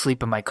to go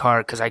sleep in my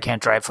car because I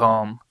can't drive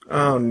home.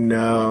 Oh,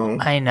 no.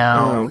 I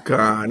know. Oh,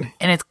 God.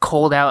 And it's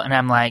cold out, and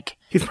I'm like...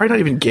 He's probably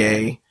not even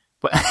gay.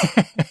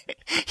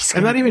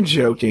 I'm not even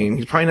joking.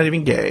 He's probably not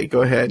even gay.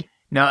 Go ahead.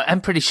 No,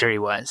 I'm pretty sure he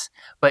was.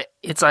 But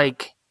it's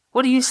like,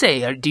 what do you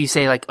say? Do you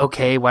say like,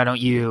 okay, why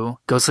don't you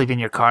go sleep in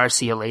your car,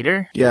 see you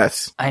later?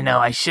 Yes. I know,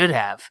 I should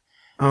have.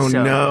 Oh,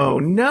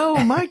 no,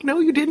 Mike, no,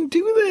 you didn't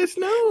do this.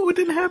 No, it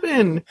didn't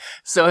happen.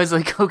 So I was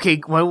like,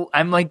 okay, well,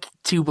 I'm like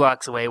 2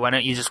 blocks away. Why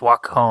don't you just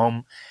walk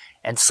home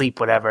and sleep,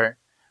 whatever?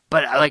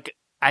 But like,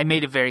 I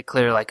made it very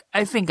clear, like,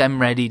 I think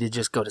I'm ready to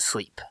just go to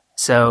sleep.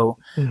 So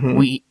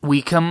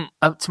we come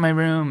up to my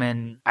room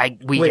and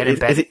we get in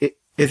bed.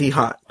 Is he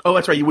hot? Oh,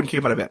 that's right. You wouldn't kick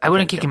him out of bed. I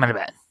wouldn't kick him out of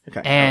bed.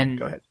 Okay. And,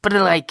 go ahead. But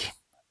like,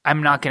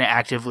 I'm not going to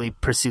actively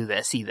pursue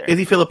this either. Is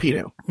he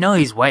Filipino? No,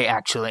 he's white,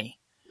 actually.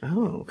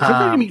 Oh.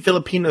 Sometimes you meet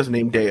Filipinos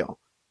named Dale.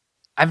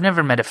 I've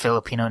never met a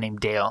Filipino named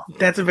Dale.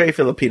 That's a very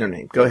Filipino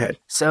name. Go ahead.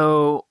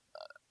 So,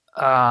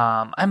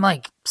 I'm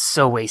like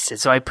so wasted.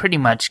 So I pretty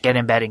much get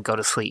in bed and go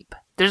to sleep.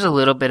 There's a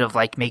little bit of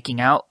like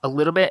making out a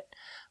little bit,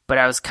 but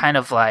I was kind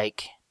of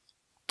like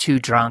too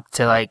drunk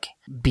to like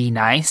be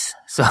nice.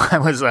 So I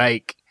was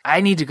like,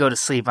 I need to go to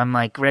sleep. I'm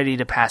like ready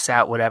to pass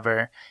out,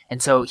 whatever.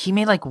 And so he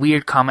made like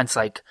weird comments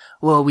like,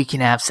 well, we can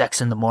have sex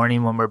in the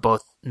morning when we're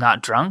both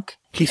not drunk.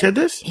 He said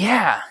this?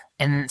 Yeah.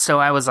 And so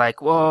I was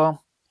like,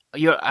 well,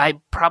 I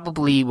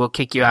probably will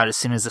kick you out as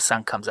soon as the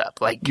sun comes up.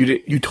 Like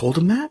You told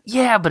him that?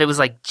 yeah, but it was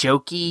like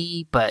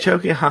jokey, but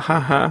Joking, ha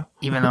ha ha.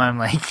 even though I'm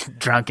like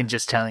drunk and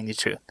just telling the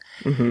truth.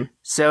 Mm-hmm.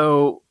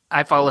 So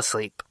I fall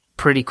asleep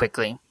pretty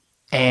quickly.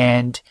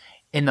 And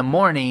in the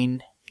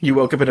morning, You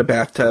woke up in a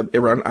bathtub, it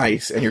were on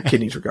ice, and your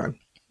kidneys were gone.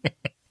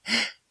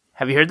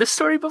 have you heard this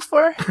story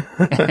before?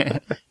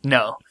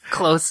 No.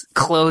 Close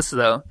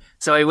though.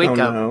 So I wake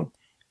up. No.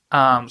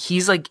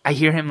 He's like, I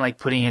hear him like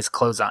putting his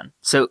clothes on.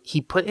 So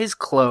he put his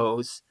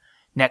clothes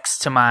next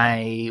to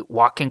my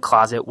walk-in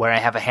closet where I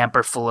have a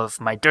hamper full of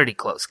my dirty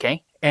clothes,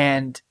 okay?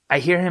 And I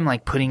hear him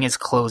like putting his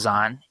clothes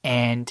on,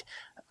 and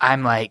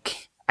I'm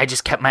like, I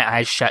just kept my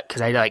eyes shut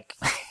because I like,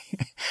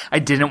 I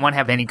didn't want to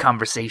have any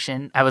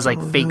conversation. I was like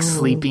fake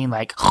sleeping,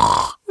 like,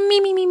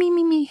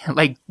 me,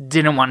 like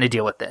didn't want to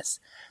deal with this.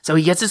 So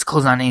he gets his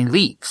clothes on and he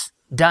leaves.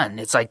 Done.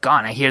 It's like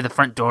gone. I hear the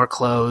front door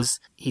close.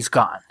 He's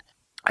gone.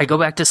 I go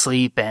back to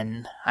sleep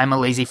and I'm a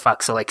lazy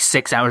fuck. So like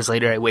 6 hours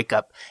later, I wake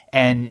up,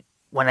 and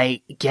when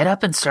I get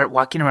up and start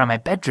walking around my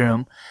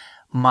bedroom,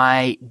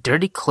 my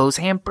dirty clothes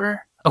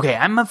hamper. Okay.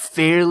 I'm a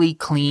fairly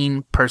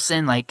clean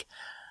person. Like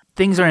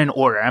things are in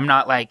order. I'm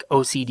not like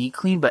OCD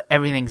clean, but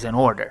everything's in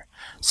order.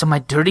 So my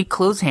dirty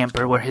clothes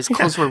hamper where his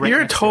clothes were right You're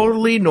a next to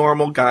totally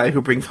normal guy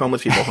who brings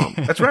homeless people home.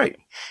 That's right.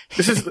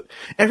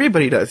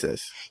 Everybody does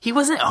this. He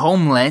wasn't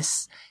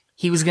homeless.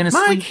 He was going to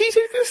Mike, sleep he's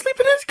going to sleep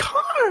in his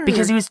car.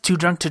 because he was too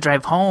drunk to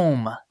drive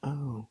home.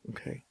 Oh,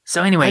 okay.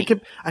 So anyway,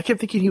 I kept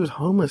thinking he was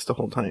homeless the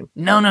whole time.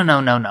 no,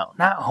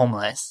 not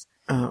homeless.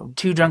 Oh.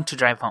 Too drunk to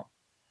drive home.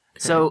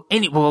 So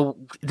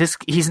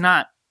he's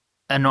not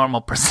a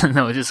normal person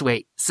though. Just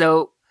wait.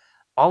 So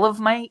all of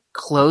my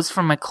clothes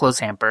from my clothes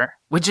hamper,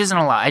 which isn't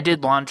a lot. I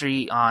did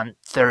laundry on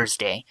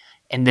Thursday,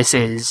 and this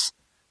is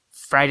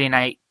Friday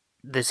night.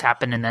 This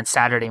happened, and then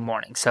Saturday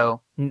morning.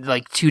 So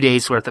like 2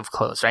 days worth of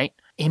clothes, right?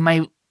 In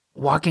my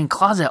walk-in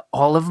closet,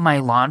 all of my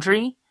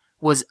laundry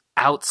was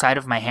outside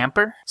of my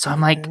hamper. So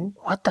I'm like,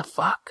 what the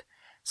fuck?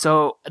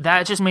 So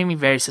that just made me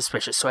very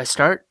suspicious. So I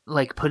start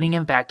like putting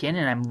it back in,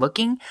 and I'm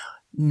looking.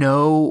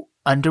 No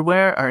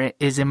underwear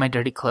is in my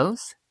dirty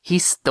clothes. He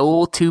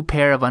stole 2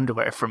 pair of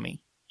underwear from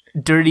me.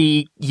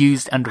 Dirty,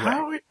 used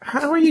underwear.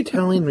 How are you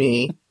telling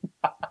me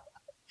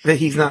that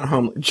he's not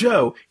homeless?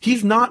 Joe,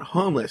 he's not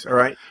homeless, all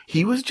right?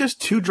 He was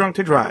just too drunk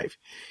to drive.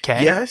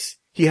 Okay. Yes,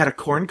 he had a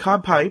corn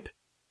cob pipe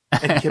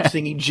and kept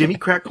singing Jimmy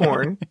Crack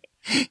Corn,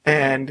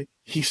 and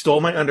he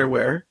stole my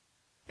underwear,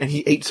 and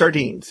he ate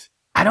sardines.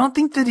 I don't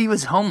think that he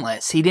was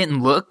homeless. He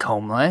didn't look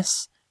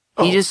homeless.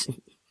 He just...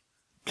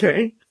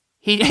 Okay.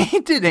 He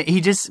didn't.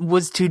 He just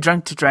was too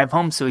drunk to drive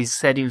home, so he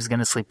said he was going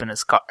to sleep in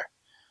his car.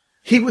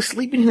 He was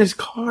sleeping in his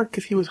car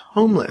because he was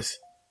homeless.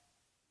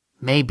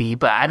 Maybe,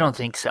 but I don't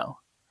think so.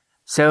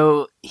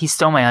 So he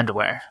stole my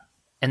underwear,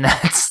 and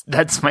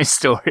that's my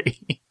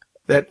story.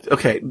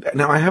 Okay.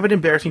 Now I have an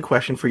embarrassing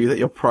question for you that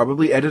you'll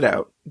probably edit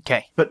out.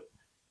 Okay. But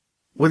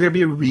would there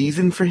be a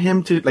reason for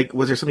him to, like,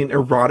 was there something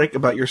erotic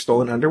about your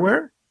stolen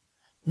underwear?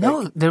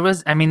 No, there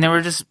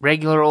were just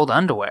regular old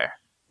underwear.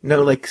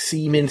 No, like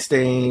semen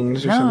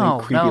stains or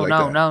something creepy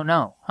like that?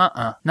 No.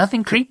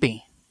 Nothing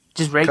creepy.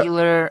 Just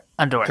regular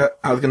underwear.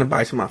 I was going to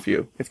buy some off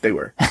you if they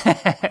were.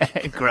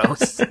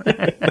 Gross.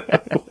 I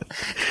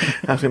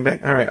was going to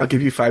be all right, I'll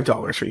give you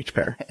 $5 for each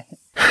pair.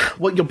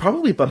 Well, you'll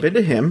probably bump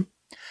into him.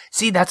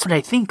 See, that's what I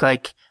think.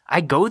 Like,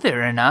 I go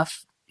there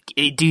enough.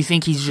 Do you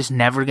think he's just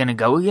never going to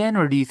go again?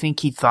 Or do you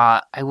think he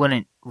thought I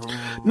wouldn't?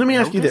 Let me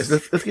ask you this.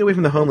 Let's get away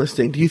from the homeless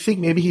thing. Do you think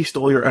maybe he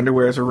stole your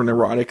underwear as an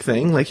erotic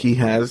thing? Like he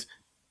has,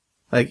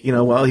 like, you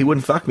know, well, he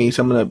wouldn't fuck me,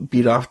 so I'm going to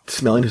beat off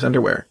smelling his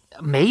underwear.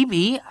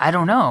 Maybe. I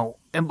don't know.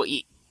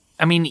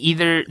 I mean,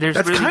 either there's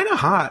That's kind of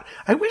hot.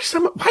 I wish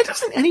why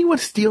doesn't anyone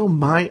steal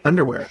my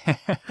underwear?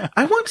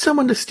 I want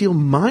someone to steal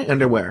my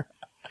underwear.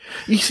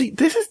 You see,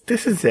 this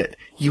is it.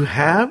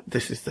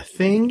 This is the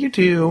thing you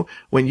do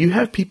when you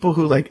have people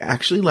who like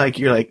actually like,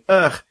 you're like,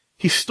 ugh,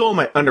 he stole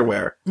my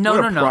underwear.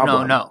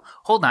 No.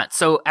 Hold on.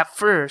 So at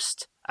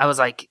first I was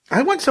like,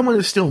 I want someone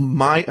to steal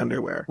my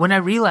underwear. When I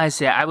realized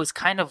it, I was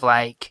kind of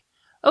like,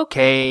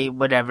 okay,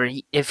 whatever.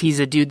 If he's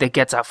a dude that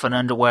gets off on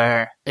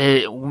underwear,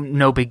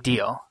 no big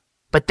deal.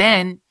 But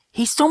then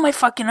he stole my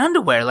fucking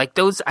underwear. Like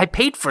those, I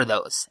paid for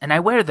those and I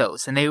wear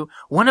those. And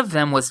one of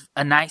them was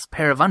a nice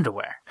pair of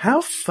underwear.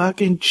 How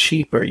fucking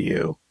cheap are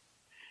you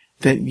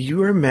that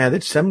you are mad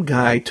that some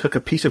guy took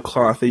a piece of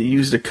cloth that you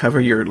used to cover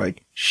your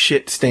like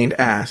shit stained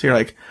ass? You're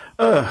like,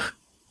 ugh,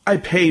 I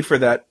paid for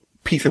that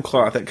piece of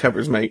cloth that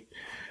covers my,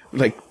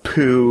 like,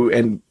 poo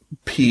and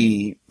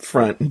pee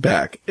front and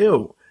back.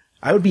 Ew.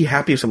 I would be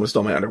happy if someone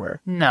stole my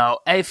underwear. No,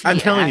 I'm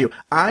telling you,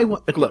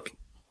 look,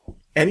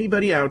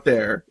 anybody out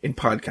there in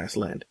podcast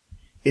land,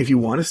 if you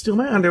want to steal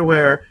my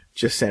underwear,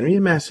 just send me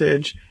a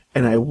message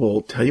and I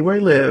will tell you where I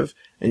live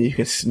and you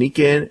can sneak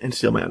in and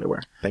steal my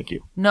underwear. Thank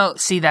you. No,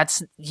 see,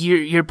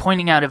 you're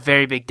pointing out a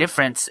very big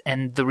difference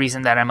and the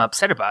reason that I'm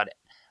upset about it.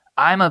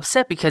 I'm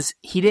upset because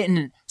he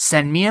didn't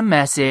send me a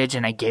message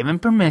and I gave him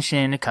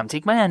permission to come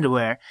take my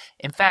underwear.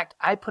 In fact,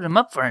 I put him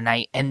up for a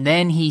night and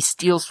then he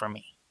steals from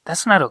me.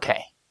 That's not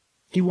okay.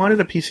 He wanted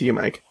a piece of you,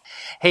 Mike.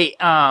 Hey,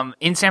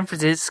 in San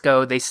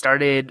Francisco, they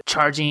started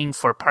charging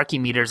for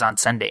parking meters on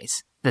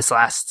Sundays this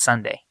last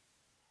Sunday.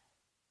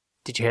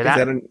 Did you hear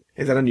that?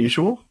 Is that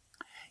unusual?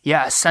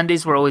 Yeah,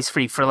 Sundays were always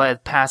free for the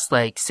past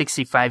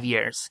 65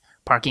 years.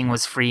 Parking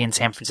was free in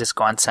San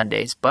Francisco on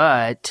Sundays,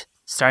 but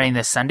starting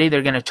this Sunday,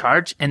 they're going to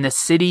charge, and the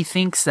city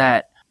thinks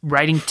that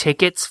writing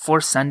tickets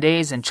for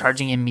Sundays and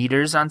charging in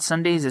meters on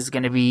Sundays it's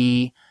going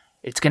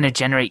to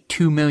generate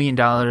 $2 million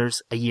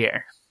a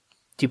year.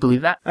 Do you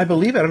believe that? I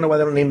believe it. I don't know why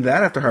they don't name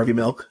that after Harvey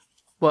Milk.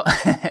 Well,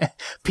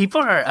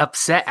 people are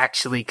upset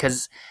actually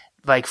because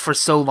for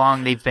so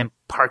long they've been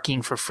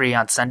parking for free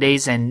on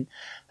Sundays, and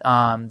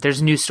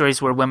there's news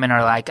stories where women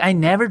are like, I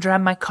never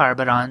drive my car,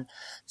 but on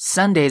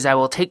Sundays I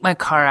will take my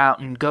car out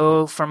and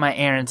go for my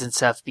errands and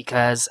stuff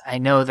because I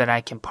know that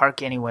I can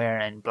park anywhere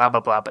and blah,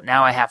 blah, blah. But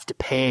now I have to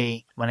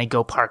pay when I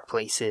go park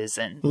places.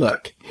 And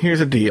look, here's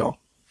the deal.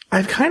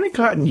 I've kind of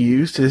gotten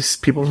used to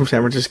people from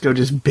San Francisco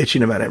just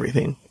bitching about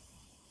everything.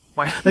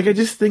 Why? I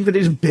just think that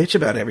they just bitch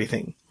about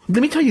everything.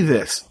 Let me tell you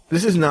this.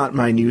 This is not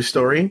my news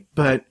story,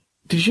 but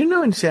did you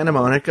know in Santa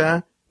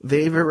Monica,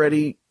 they've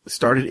already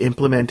started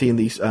implementing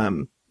these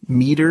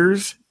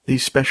meters,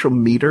 these special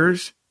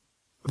meters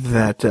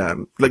that,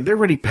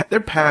 they're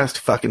past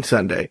fucking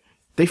Sunday.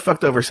 They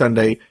fucked over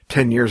Sunday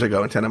 10 years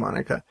ago in Santa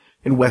Monica,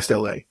 in West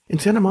LA. In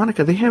Santa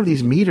Monica, they have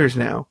these meters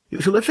now.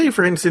 So let's say,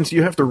 for instance,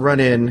 you have to run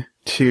in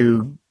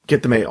to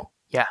get the mail.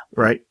 Yeah.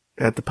 Right?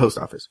 At the post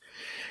office.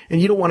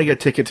 And you don't want to get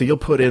a ticket, so you'll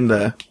put in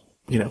the,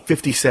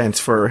 50 cents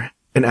for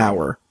an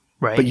hour.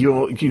 Right. But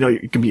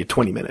it can be at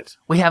 20 minutes.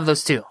 We have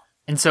those too.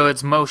 And so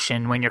it's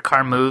motion. When your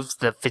car moves,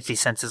 the 50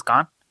 cents is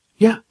gone.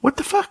 Yeah. What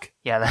the fuck?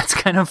 Yeah, that's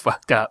kind of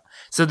fucked up.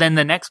 So then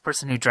the next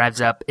person who drives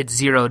up, it's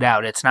zeroed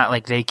out. It's not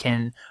like they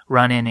can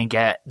run in and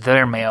get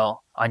their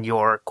mail on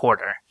your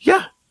quarter.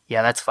 Yeah.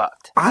 Yeah, that's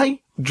fucked.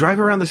 I drive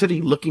around the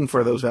city looking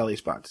for those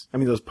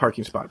those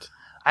parking spots.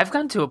 I've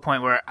gotten to a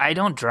point where I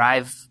don't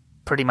drive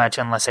pretty much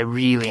unless I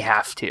really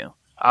have to.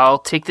 I'll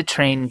take the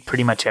train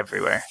pretty much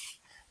everywhere.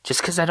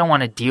 Just because I don't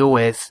want to deal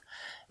with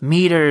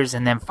meters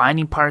and then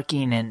finding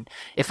parking. And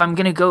if I'm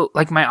going to go,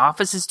 my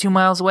office is 2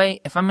 miles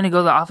away. If I'm going to go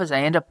to the office, I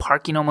end up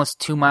parking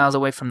almost 2 miles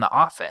away from the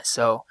office.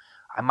 So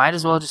I might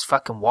as well just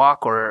fucking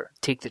walk or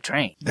take the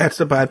train. That's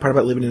the bad part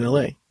about living in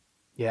LA.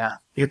 Yeah.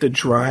 You have to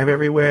drive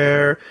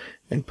everywhere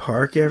and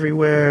park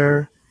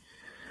everywhere.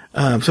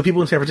 So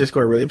people in San Francisco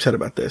are really upset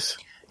about this.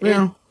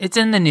 It's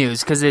in the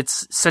news because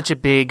it's such a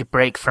big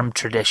break from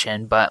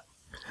tradition, but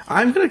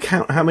I'm going to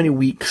count how many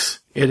weeks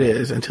it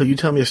is until you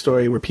tell me a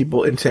story where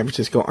people in San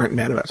Francisco aren't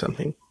mad about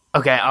something.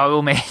 Okay, I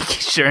will make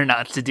sure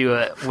not to do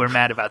a we're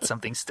mad about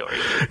something story.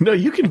 No,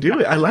 you can do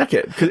it. I like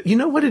it. 'Cause you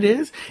know what it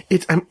is?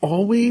 I'm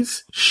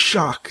always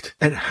shocked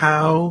at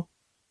how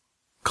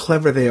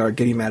clever they are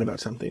getting mad about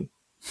something.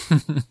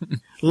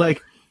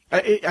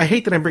 I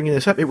hate that I'm bringing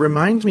this up. It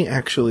reminds me,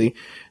 actually,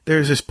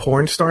 there's this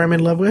porn star I'm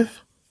in love with.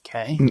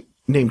 Okay.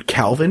 Named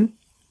Calvin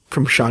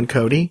from Sean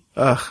Cody.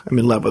 I'm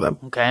in love with him.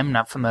 Okay, I'm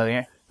not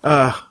familiar.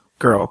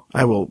 Girl,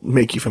 I will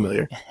make you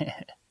familiar.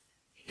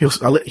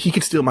 He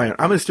could steal I'm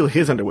going to steal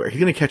his underwear. He's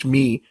going to catch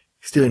me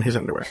stealing his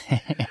underwear.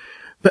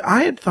 But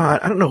I had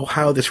thought, I don't know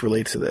how this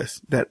relates to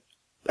this, that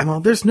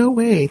there's no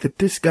way that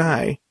this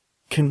guy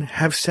can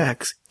have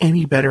sex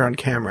any better on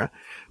camera.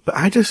 But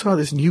I just saw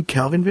this new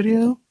Calvin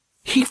video.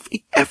 He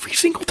every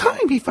single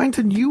time he finds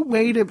a new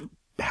way to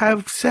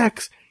have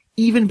sex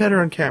even better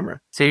on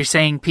camera. So you're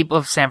saying people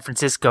of San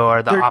Francisco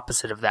are the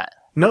opposite of that?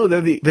 No,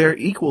 they're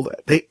equal.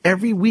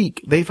 Every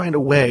week they find a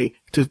way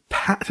to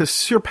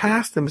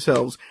surpass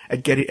themselves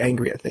at getting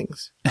angry at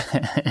things.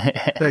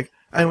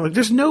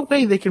 There's no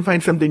way they can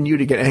find something new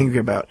to get angry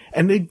about,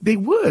 and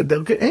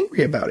they'll get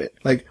angry about it.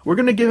 We're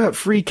gonna give out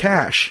free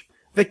cash.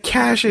 The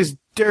cash is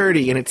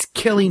dirty and it's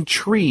killing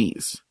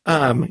trees.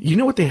 You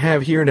know what they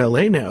have here in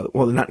LA now?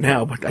 Well, not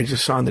now, but I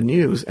just saw in the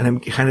news, and I'm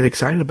kind of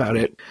excited about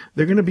it.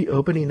 They're gonna be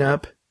opening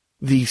up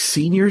the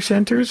senior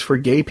centers for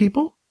gay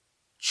people.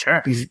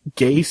 Sure. These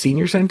gay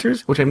senior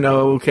centers, which I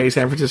know, San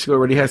Francisco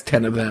already has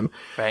 10 of them.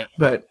 Right.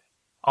 But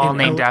all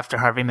named after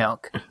Harvey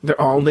Milk. They're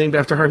all named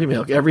after Harvey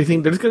Milk.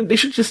 Everything. They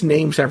should just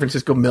name San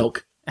Francisco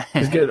Milk.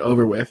 Just get it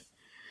over with.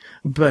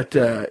 But,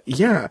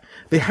 yeah,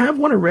 they have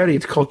one already.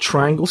 It's called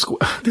Triangle Square.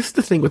 This is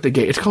the thing with the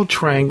gay. It's called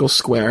Triangle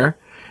Square.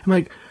 I'm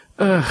like,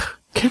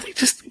 can't they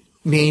just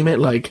name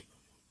it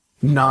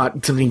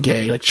not something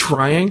gay,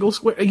 Triangle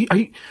Square?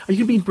 Are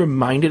you being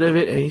reminded of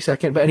it any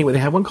second? But anyway, they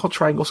have one called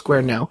Triangle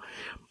Square now.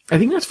 I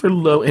think that's for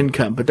low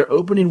income, but they're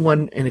opening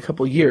one in a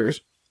couple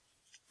years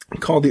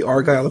called the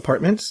Argyle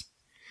Apartments.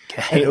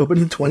 Okay. And it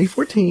opened in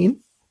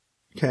 2014.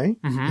 Okay.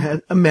 It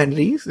has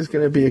amenities. There's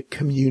going to be a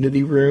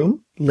community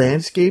room,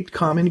 landscaped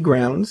common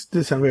grounds.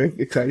 Does that sound very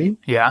exciting?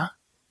 Yeah.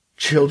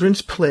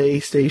 Children's play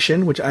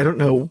station, which I don't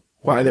know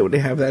why they would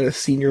have that at a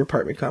senior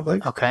apartment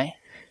complex. Okay.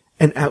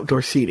 And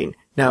outdoor seating.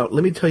 Now,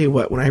 let me tell you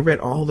what, when I read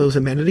all those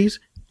amenities,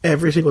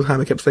 every single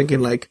time I kept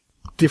thinking, like,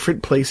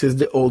 different places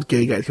the old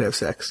gay guys could have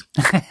sex.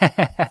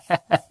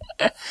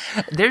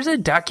 There's a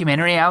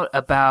documentary out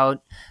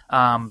about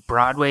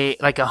Broadway,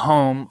 like a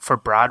home for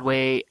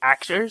Broadway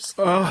actors.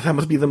 Oh, that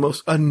must be the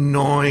most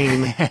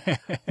annoying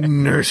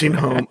nursing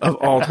home of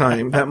all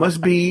time. That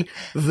must be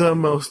the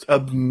most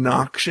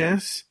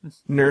obnoxious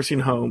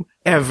nursing home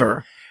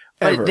ever.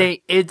 But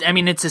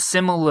it's a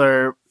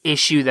similar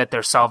issue that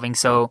they're solving.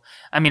 So,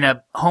 I mean,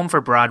 a home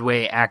for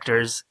Broadway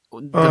actors,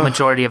 the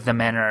majority of the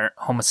men are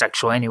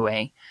homosexual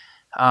anyway.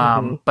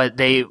 But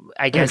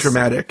I guess, and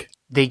dramatic.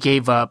 They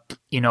gave up,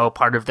 a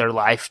part of their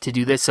life to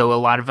do this. So a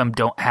lot of them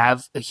don't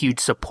have a huge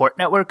support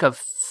network of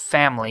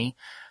family.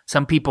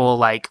 Some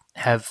people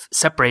have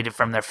separated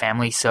from their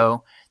family,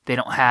 so they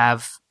don't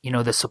have,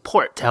 the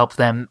support to help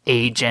them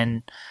age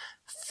and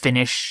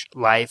finish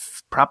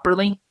life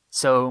properly.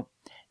 So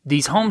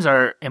these homes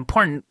are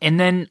important. And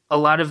then a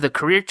lot of the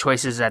career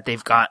choices that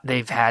they've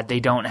had,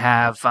 they don't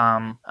have,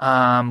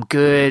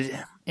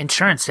 good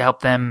insurance to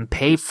help them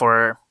pay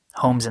for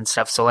homes and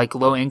stuff. So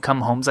low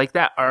income homes like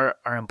that are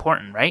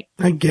important, right?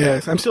 I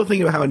guess. I'm still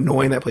thinking about how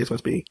annoying that place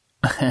must be.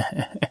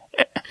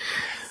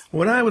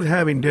 When I was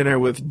having dinner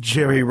with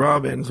Jerry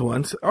Robbins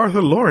once,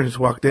 Arthur Lawrence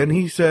walked in.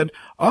 He said,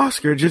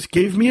 "Oscar just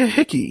gave me a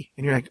hickey."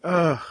 And you're like,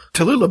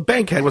 Tallulah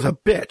Bankhead was a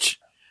bitch.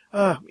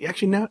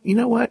 Actually, now, you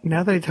know what?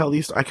 Now that I tell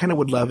these, I kind of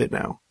would love it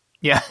now.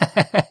 Yeah.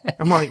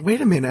 I'm like,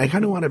 wait a minute, I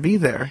kind of want to be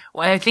there.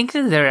 Well, I think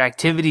that their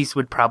activities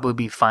would probably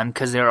be fun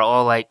because they're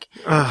all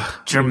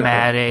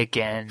dramatic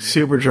and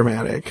super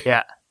dramatic.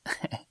 Yeah.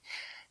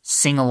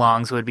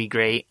 Sing-alongs would be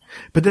great.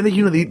 But then,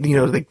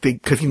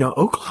 because,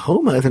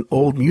 Oklahoma is an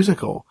old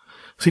musical.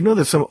 So,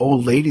 there's some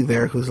old lady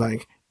there who's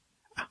like,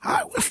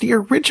 I was the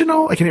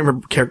original. I can't even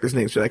remember characters'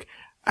 names. She's like,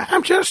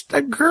 I'm just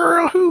a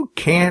girl who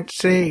can't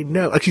say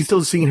no. Like, she's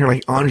still singing her,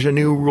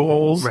 ingenue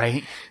roles.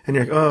 Right. And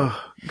you're like,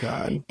 oh,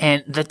 God.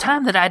 And the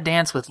time that I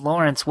danced with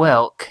Lawrence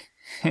Welk.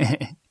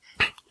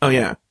 Oh,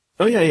 yeah.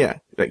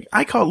 Like,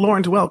 I call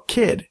Lawrence Welk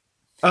kid.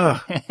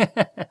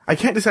 I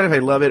can't decide if I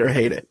love it or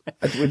hate it.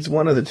 It's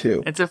one of the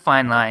two. It's a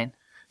fine line.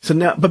 So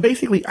now, but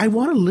basically, I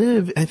want to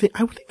live, I think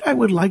I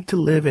would like to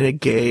live in a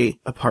gay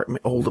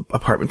old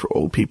apartment for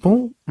old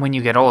people. When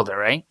you get older,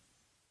 right?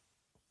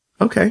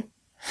 Okay.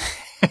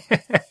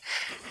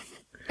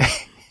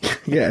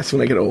 Yes,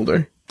 when I get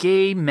older.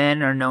 Gay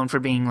men are known for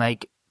being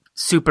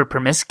super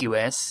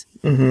promiscuous.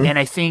 Mm-hmm. And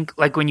I think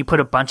when you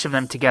put a bunch of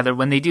them together,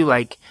 when they do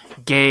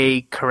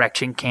gay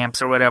correction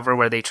camps or whatever,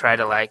 where they try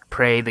to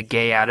pray the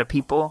gay out of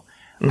people,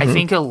 I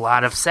think a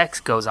lot of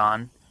sex goes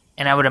on.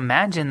 And I would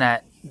imagine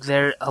that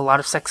a lot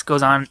of sex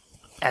goes on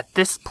at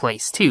this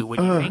place too, would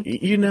you think?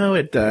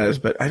 It does,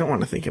 but I don't want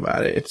to think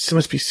about it. It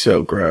must be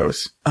so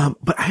gross.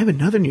 But I have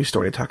another news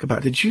story to talk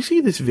about. Did you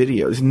see this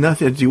video? It's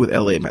nothing to do with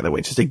LA, by the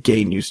way. It's just a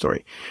gay news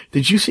story.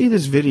 Did you see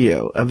this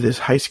video of this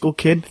high school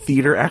kid,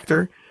 theater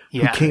actor,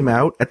 who came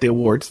out at the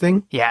awards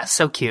thing? Yeah,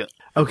 so cute.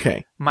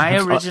 Okay. My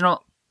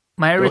original,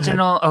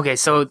 okay,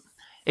 so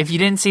if you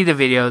didn't see the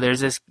video,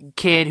 there's this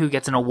kid who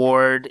gets an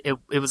award.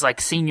 It was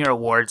senior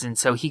awards, and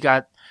so he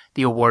got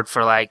the award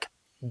for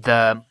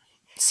the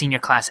senior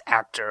class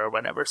actor or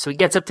whatever. So he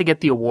gets up to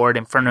get the award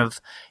in front of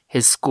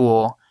his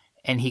school,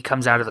 and he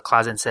comes out of the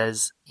closet and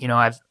says,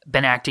 I've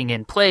been acting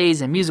in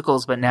plays and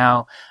musicals, but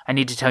now I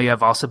need to tell you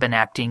I've also been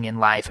acting in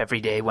life every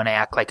day when I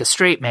act like a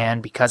straight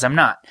man because I'm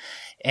not.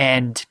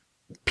 And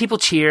people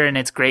cheer and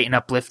it's great and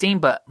uplifting,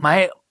 but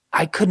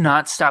I could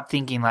not stop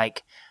thinking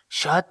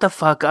shut the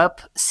fuck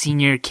up,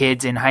 senior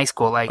kids in high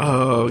school.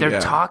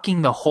 They're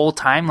talking the whole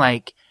time.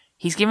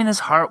 He's giving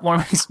this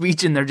heartwarming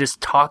speech and they're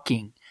just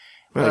talking.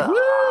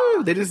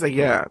 Woo! They just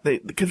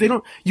because they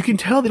don't, you can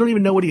tell they don't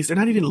even know they're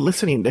not even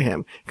listening to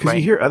him. Because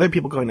you hear other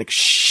people going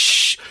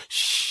shh,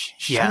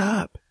 shut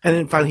up. And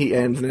then finally he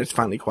ends and then it's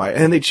finally quiet.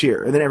 And then they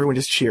cheer. And then everyone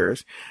just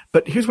cheers.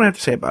 But here's what I have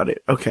to say about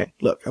it. Okay,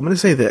 look, I'm going to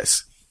say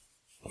this.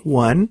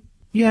 1,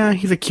 yeah,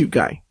 he's a cute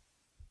guy.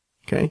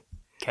 Okay?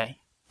 Okay.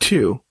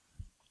 2,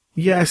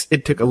 yes,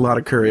 it took a lot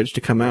of courage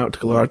to come out,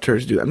 took a lot of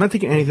courage to do that. I'm not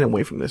taking anything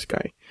away from this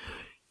guy.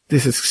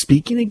 This is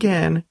speaking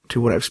again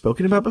to what I've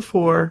spoken about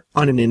before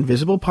on an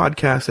invisible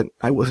podcast that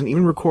I wasn't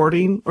even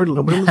recording or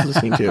nobody was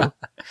listening to.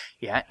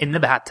 Yeah, in the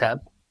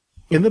bathtub.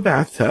 In the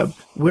bathtub,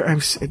 when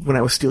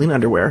I was stealing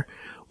underwear,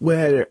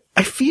 where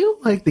I feel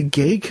like the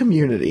gay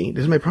community,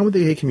 this is my problem with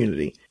the gay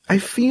community, I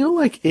feel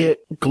like it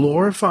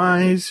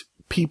glorifies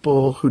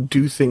people who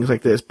do things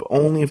like this, but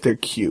only if they're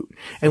cute.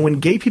 And when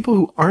gay people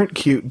who aren't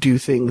cute do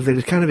things, they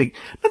just kind of,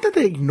 not that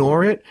they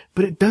ignore it,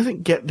 but it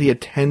doesn't get the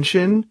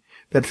attention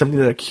that's something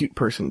that a cute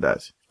person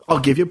does. I'll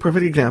give you a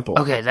perfect example.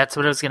 Okay, that's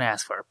what I was going to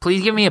ask for.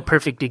 Please give me a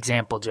perfect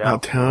example, Joe. I'll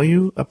tell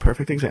you a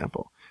perfect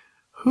example.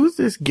 Who's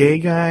this gay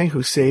guy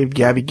who saved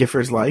Gabby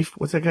Gifford's life?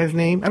 What's that guy's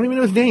name? I don't even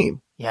know his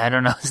name. Yeah, I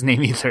don't know his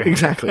name either.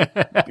 Exactly.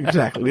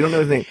 Exactly. We don't know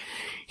his name.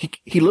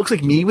 He looks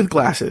like me with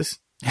glasses.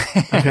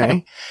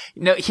 Okay.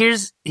 No,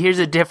 here's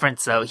a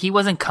difference though. He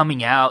wasn't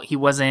coming out. He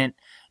wasn't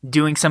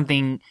doing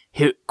something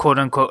quote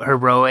unquote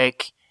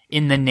heroic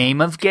in the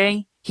name of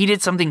gay. He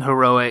did something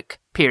heroic,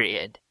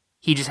 period.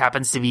 He just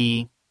happens to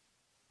be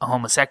a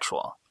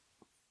homosexual.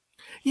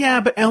 Yeah,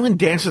 but Ellen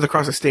dances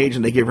across the stage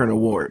and they give her an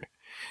award.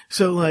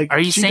 So, like, are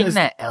you saying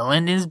that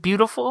Ellen is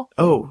beautiful?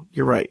 Oh,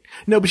 you're right.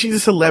 No, but she's a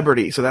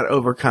celebrity, so that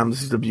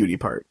overcomes the beauty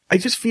part. I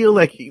just feel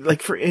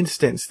like for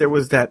instance, there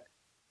was the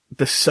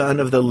son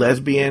of the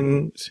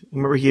lesbians.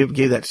 Remember he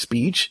gave that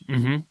speech?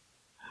 Mm-hmm.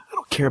 I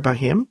don't care about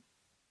him.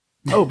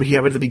 Oh, but he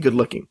happened to be good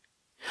looking.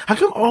 How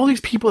come all these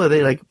people that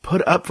they like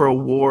put up for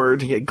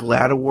awards and get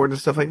GLAAD awards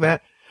and stuff like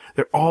that,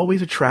 they're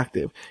always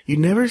attractive? You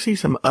never see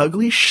some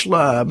ugly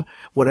schlub,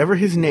 whatever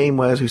his name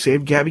was, who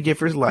saved Gabby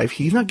Gifford's life.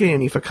 He's not getting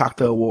any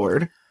Fakakta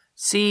award.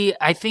 See,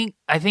 I think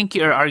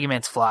your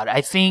argument's flawed. I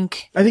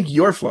think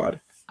you're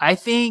flawed. I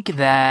think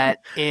that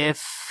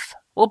if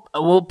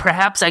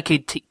perhaps I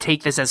could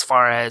take this as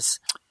far as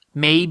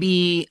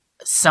maybe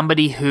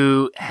somebody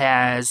who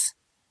has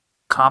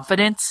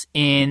confidence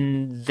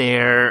in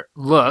their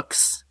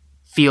looks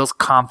feels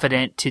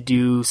confident to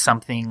do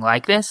something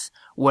like this,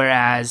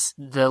 whereas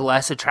the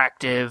less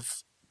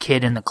attractive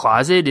kid in the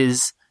closet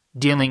is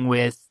dealing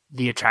with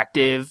the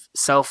attractive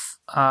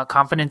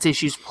self-confidence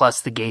issues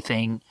plus the gay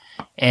thing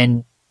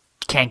and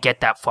can't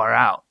get that far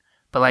out.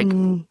 But, like,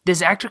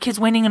 this actor kid's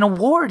winning an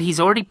award. He's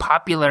already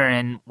popular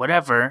and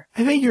whatever.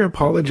 I think you're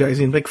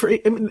apologizing. Like,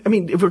 I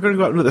mean, if we're going to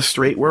go out into the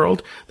straight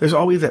world, there's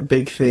always that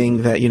big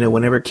thing that, you know,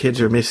 whenever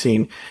kids are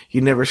missing, you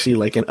never see,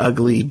 like, an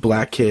ugly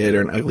black kid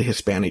or an ugly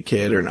Hispanic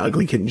kid or an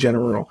ugly kid in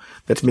general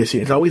that's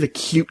missing. It's always a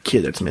cute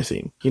kid that's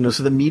missing. You know,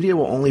 so the media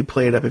will only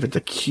play it up if it's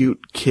a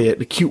cute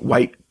kid, a cute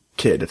white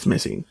kid that's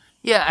missing.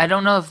 Yeah, I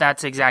don't know if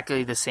that's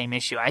exactly the same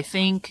issue. I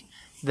think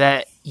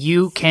that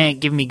you can't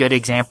give me good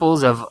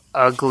examples of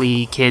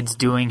ugly kids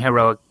doing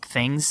heroic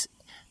things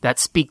that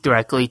speak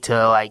directly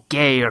to, like,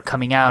 gay or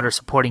coming out or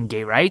supporting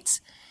gay rights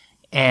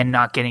and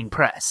not getting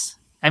press.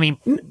 I mean,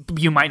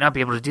 you might not be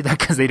able to do that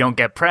because they don't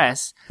get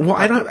press.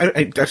 Well,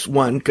 that's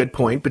one good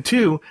point. But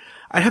two,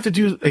 I have to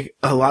do like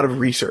a lot of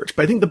research.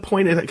 But I think the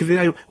point is,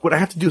 because what I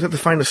have to do is have to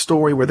find a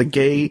story where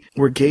gay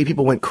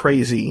people went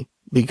crazy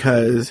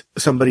because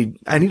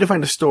I need to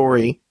find a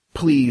story,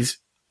 please,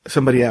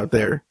 somebody out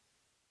there.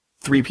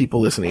 3 people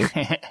listening.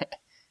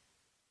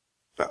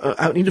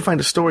 I need to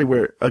find a story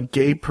where a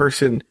gay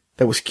person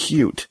that was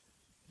cute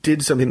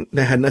did something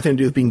that had nothing to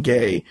do with being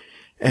gay,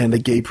 and the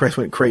gay press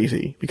went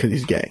crazy because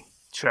he's gay.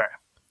 Sure.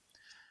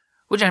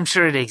 Which I'm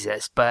sure it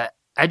exists, but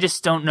I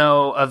just don't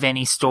know of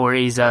any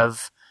stories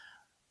of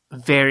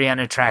very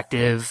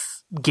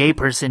unattractive gay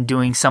person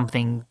doing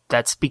something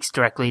that speaks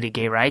directly to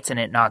gay rights and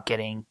it not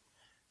getting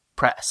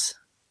press.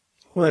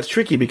 Well, that's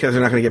tricky because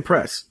they're not going to get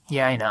press.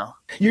 Yeah, I know.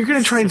 You're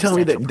going to try and tell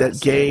me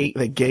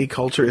that gay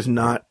culture is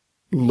not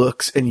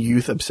looks and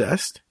youth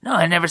obsessed? No,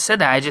 I never said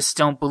that. I just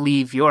don't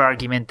believe your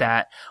argument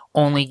that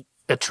only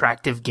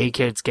attractive gay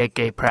kids get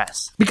gay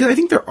press. Because I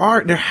think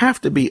there have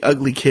to be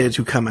ugly kids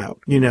who come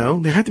out, you know?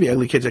 There have to be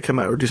ugly kids that come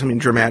out or do something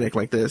dramatic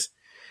like this.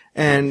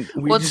 And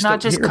it's not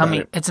just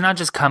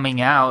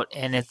coming out,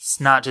 and it's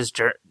not just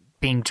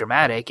being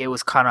dramatic. It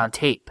was caught on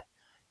tape,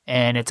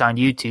 and it's on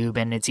YouTube,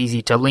 and it's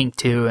easy to link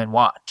to and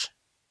watch.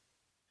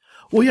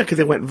 Well, yeah, because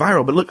it went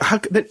viral. But look,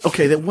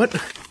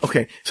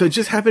 so it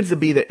just happens to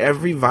be that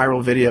every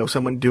viral video of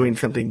someone doing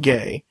something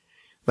gay,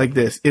 like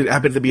this, it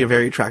happens to be a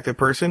very attractive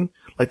person.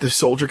 Like the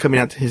soldier coming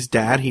out to his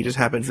dad, he just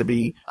happens to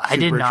be super I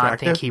did not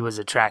attractive. think he was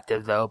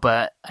attractive, though,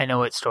 but I know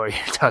what story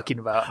you're talking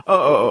about.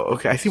 Oh,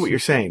 okay. I see what you're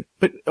saying.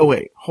 But,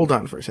 wait, hold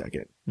on for a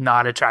second.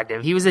 Not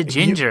attractive. He was a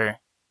ginger.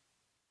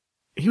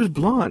 He was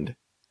blonde.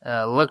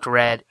 Looked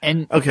red.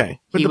 And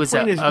okay. But he was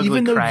an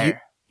ugly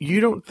crier. You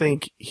don't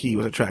think he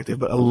was attractive,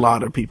 but a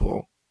lot of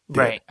people did.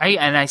 Right.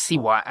 I see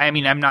why. I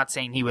mean, I'm not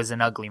saying he was an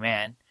ugly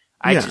man.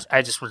 I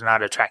just was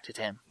not attracted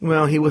to him.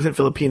 Well, he wasn't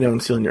Filipino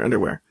and stealing your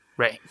underwear.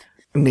 Right.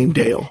 Named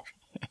Dale.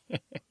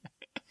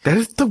 That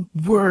is the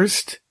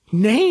worst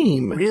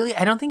name. Really?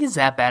 I don't think it's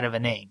that bad of a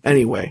name.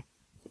 Anyway,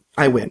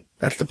 I win.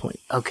 That's the point.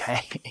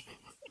 Okay.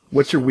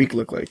 What's your week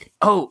look like?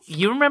 Oh,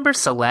 you remember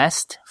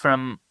Celeste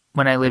from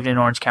when I lived in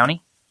Orange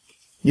County?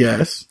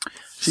 Yes.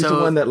 She's the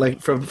one that,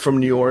 like, from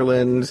New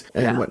Orleans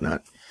and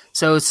whatnot.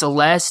 So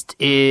Celeste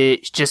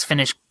just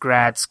finished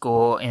grad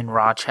school in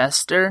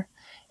Rochester,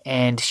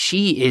 and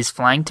she is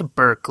flying to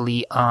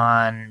Berkeley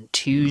on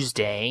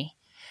Tuesday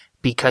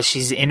because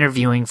she's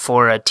interviewing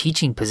for a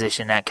teaching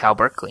position at Cal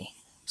Berkeley.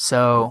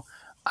 So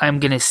I'm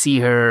going to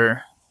see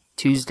her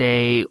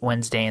Tuesday,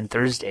 Wednesday, and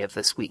Thursday of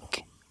this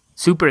week.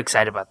 Super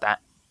excited about that.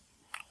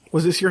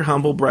 Was this your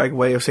humble brag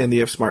way of saying that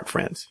you have smart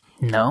friends?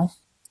 No.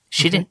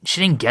 She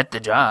didn't get the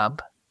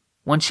job.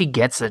 Once she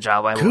gets the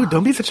job, I will. Dude,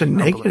 don't be such a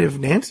negative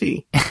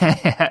Nancy.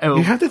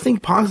 You have to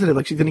think positive,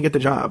 like she's going to get the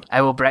job.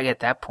 I will brag at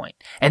that point.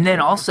 And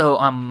then also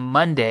on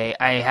Monday,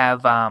 I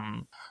have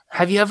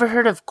Have you ever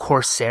heard of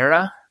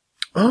Coursera?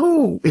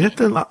 Oh, is that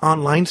the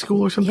online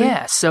school or something?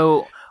 Yeah,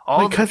 so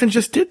My cousin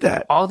just did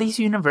that. all these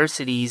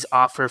universities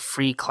offer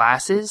free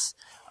classes.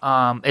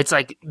 It's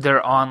like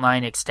their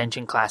online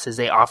extension classes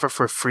they offer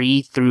for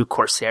free through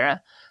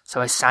Coursera. So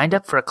I signed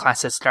up for a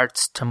class that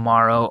starts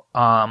tomorrow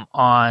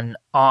on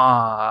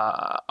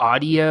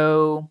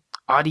audio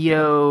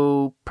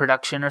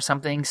production or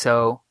something.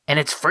 So, and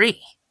it's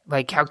free.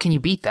 Like, how can you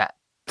beat that?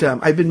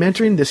 I've been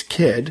mentoring this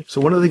kid. So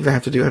one of the things I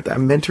have to do,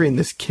 I'm mentoring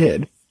this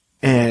kid,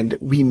 and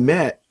we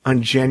met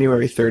on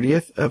January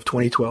 30th of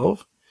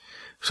 2012.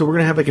 So we're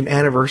going to have like an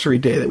anniversary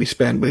day that we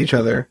spend with each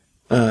other,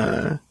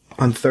 on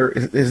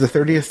is the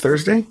 30th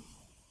Thursday?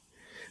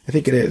 I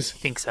think it is. I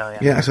think so, yeah.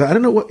 Yeah. So I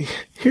don't know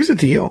here's the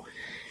deal.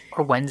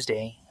 Or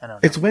Wednesday. I don't know.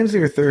 It's Wednesday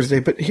or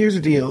Thursday, but here's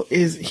the deal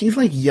is he's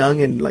like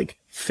young and like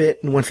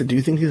fit and wants to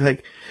do things. He's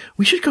like,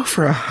 we should go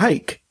for a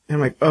hike. And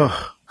I'm like,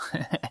 oh.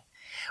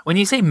 When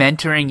you say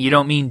mentoring, you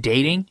don't mean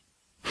dating?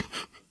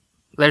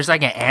 There's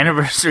like an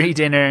anniversary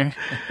dinner.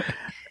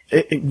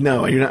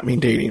 No, I do not mean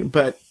dating,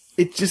 but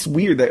it's just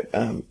weird that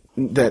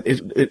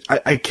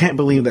I can't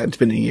believe that it's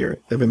been a year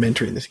that I've been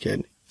mentoring this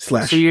kid /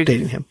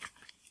 dating him.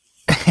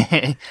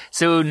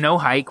 So no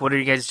hike. What are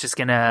you guys just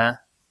gonna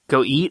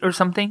go eat or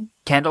something?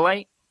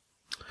 Candlelight?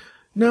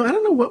 No, I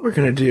don't know what we're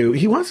gonna do.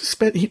 He wants to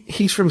spend.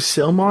 He's from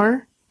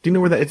Sylmar. Do you know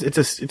where that?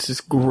 It's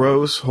this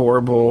gross,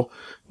 horrible,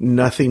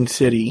 nothing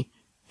city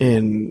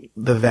in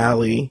the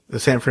valley, the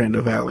San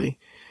Fernando Valley.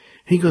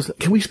 He goes,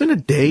 "Can we spend a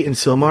day in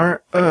Sylmar?"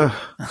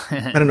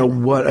 I don't know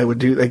what I would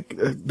do. Like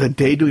the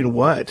day doing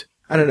what?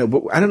 I don't know.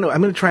 But I don't know.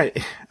 I'm gonna try.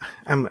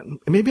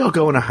 Maybe I'll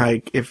go on a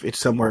hike if it's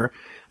somewhere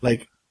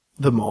like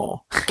the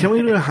mall. Can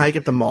we do a hike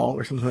at the mall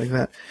or something like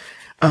that?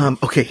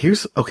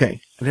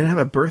 Okay. I didn't have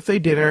a birthday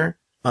dinner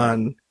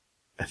on,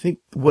 I think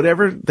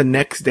whatever the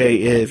next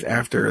day is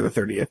after the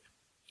 30th.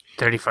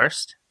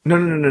 31st?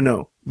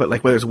 No. But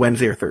like whether it's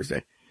Wednesday or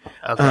Thursday.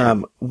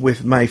 Okay.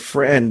 With my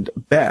friend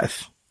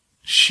Beth.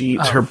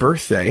 It's her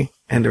birthday,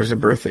 and there's a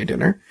birthday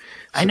dinner.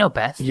 I know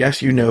Beth.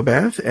 Yes, you know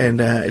Beth, and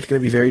it's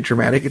going to be very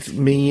dramatic. It's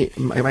me,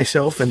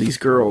 myself, and these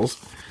girls.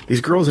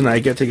 These girls and I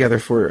get together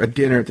for a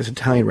dinner at this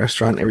Italian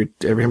restaurant every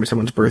time it's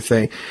someone's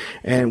birthday,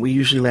 and we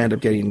usually end up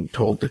getting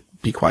told to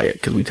be quiet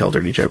because we tell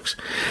dirty jokes.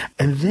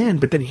 But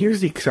then here's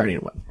the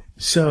exciting one.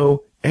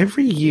 So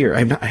every year,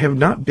 I have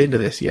not been to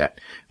this yet,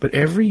 but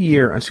every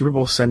year on Super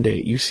Bowl Sunday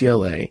at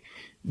UCLA,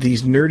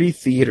 these nerdy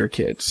theater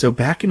kids. So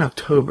back in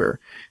October,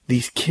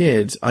 these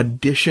kids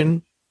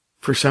audition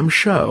for some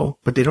show,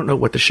 but they don't know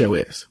what the show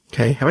is.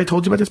 Okay. Have I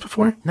told you about this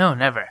before? No,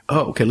 never.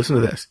 Oh, okay. Listen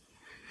to this.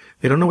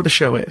 They don't know what the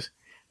show is.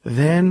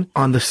 Then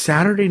on the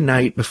Saturday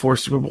night before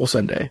Super Bowl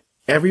Sunday,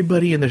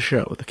 everybody in the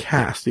show, the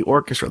cast, the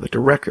orchestra, the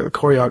director, the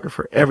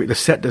choreographer, the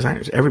set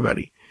designers,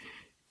 everybody,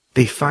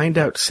 they find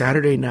out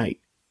Saturday night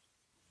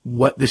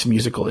what this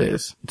musical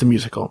is. It's a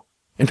musical.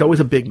 And it's always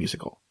a big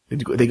musical.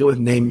 They go with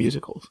name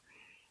musicals.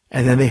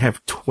 And then they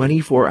have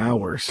 24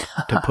 hours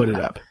to put it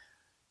up.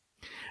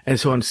 And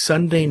so on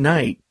Sunday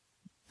night,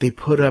 they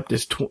put up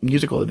this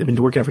musical that they've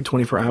been working on for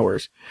 24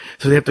 hours.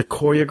 So they have to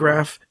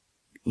choreograph,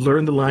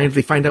 learn the lines.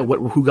 They find out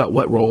who got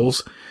what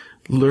roles,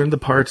 learn the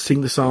parts,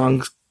 sing the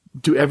songs,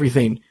 do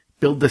everything,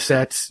 build the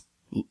sets.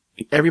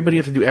 Everybody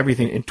has to do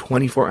everything in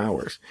 24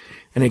 hours.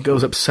 And it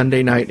goes up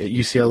Sunday night at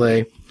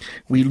UCLA.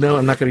 We know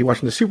I'm not going to be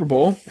watching the Super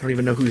Bowl. I don't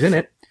even know who's in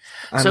it.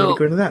 I'm going to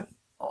go into that.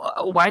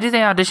 Why do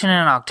they audition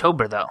in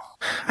October, though?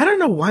 I don't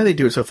know why they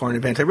do it so far in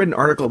advance. I read an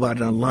article about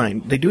it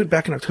online. They do it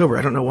back in October.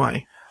 I don't know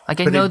why. Like,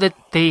 I know that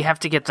they have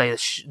to get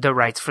the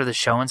rights for the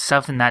show and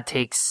stuff, and that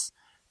takes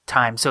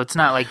time. So it's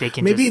not like they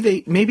can maybe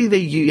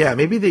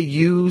they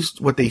used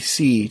what they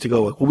see to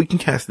go, well, we can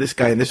cast this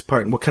guy in this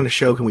part, and what kind of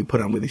show can we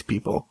put on with these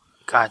people?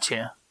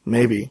 Gotcha.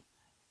 Maybe.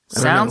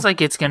 Sounds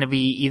like it's going to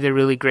be either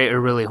really great or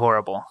really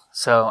horrible.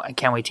 So I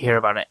can't wait to hear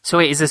about it. So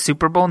wait, is the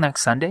Super Bowl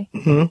next Sunday?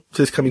 Mm-hmm. It's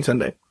this coming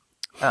Sunday.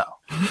 Oh.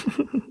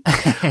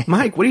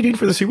 Mike, what are you doing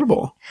for the Super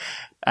Bowl?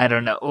 I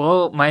don't know.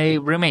 Well, my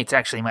roommates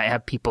actually might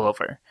have people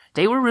over.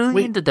 They were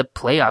really into the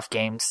playoff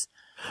games.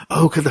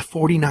 Oh, because the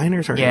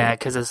 49ers are Yeah,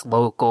 because it's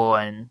local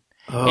and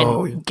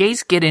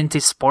gays get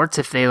into sports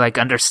if they like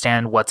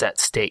understand what's at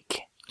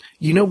stake.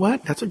 You know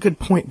what? That's a good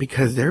point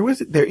because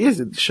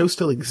the show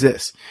still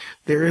exists.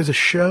 There is a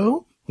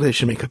show that they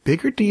should make a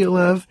bigger deal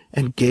of,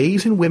 and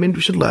gays and women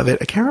should love it.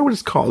 I can't remember what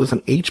it's called. It's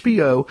on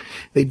HBO.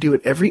 They do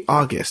it every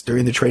August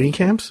during the training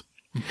camps.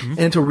 Mm-hmm. And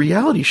it's a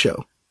reality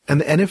show.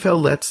 And the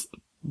NFL lets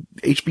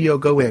HBO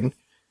go in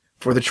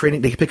for the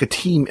training. They pick a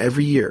team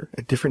every year,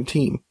 a different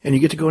team. And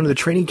you get to go into the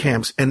training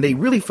camps, and they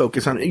really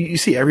focus on, you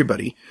see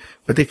everybody,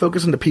 but they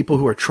focus on the people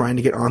who are trying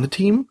to get on the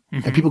team.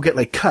 Mm-hmm. And people get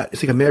like cut.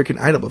 It's like American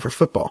Idol, but for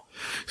football.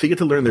 So you get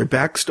to learn their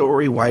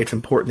backstory, why it's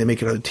important they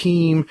make it on the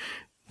team.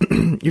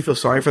 You feel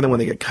sorry for them when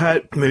they get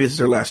cut. Maybe this is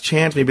their last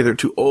chance. Maybe they're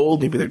too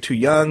old. Maybe they're too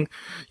young.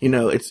 You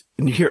know, and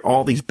you hear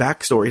all these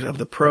backstories of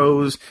the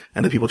pros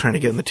and the people trying to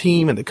get on the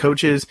team and the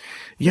coaches.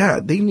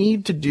 Yeah, they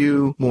need to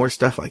do more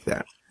stuff like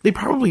that. They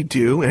probably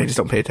do, and I just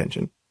don't pay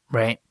attention.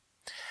 Right.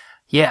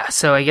 Yeah,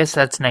 so I guess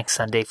that's next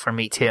Sunday for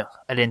me too.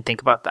 I didn't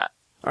think about that.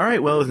 All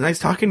right. Well, it was nice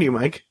talking to you,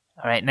 Mike.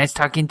 All right. Nice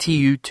talking to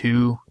you,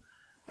 too.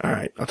 All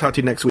right. I'll talk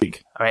to you next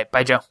week. All right.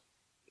 Bye, Joe.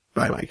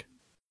 Bye, Mike.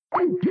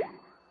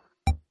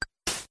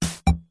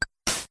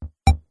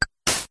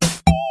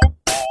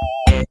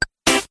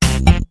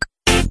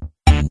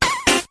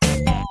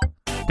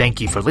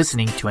 Thank you for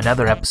listening to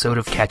another episode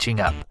of Catching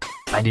Up.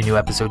 Find a new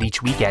episode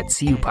each week at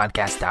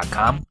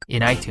cupodcast.com,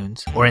 in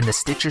iTunes, or in the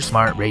Stitcher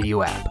Smart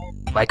Radio app.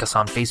 Like us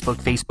on Facebook,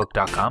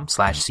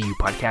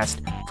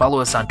 facebook.com/cupodcast. Follow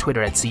us on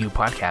Twitter at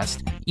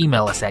cupodcast.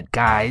 Email us at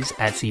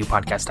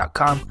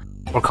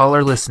guys@cupodcast.com, or call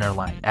our listener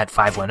line at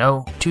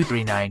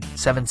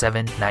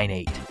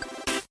 510-239-7798.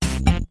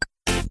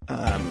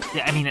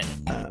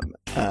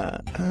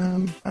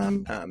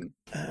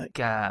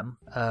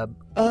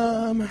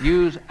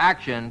 Use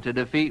action to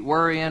defeat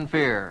worry and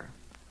fear.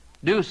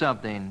 Do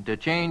something to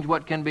change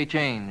what can be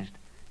changed,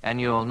 and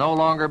you'll no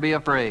longer be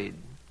afraid.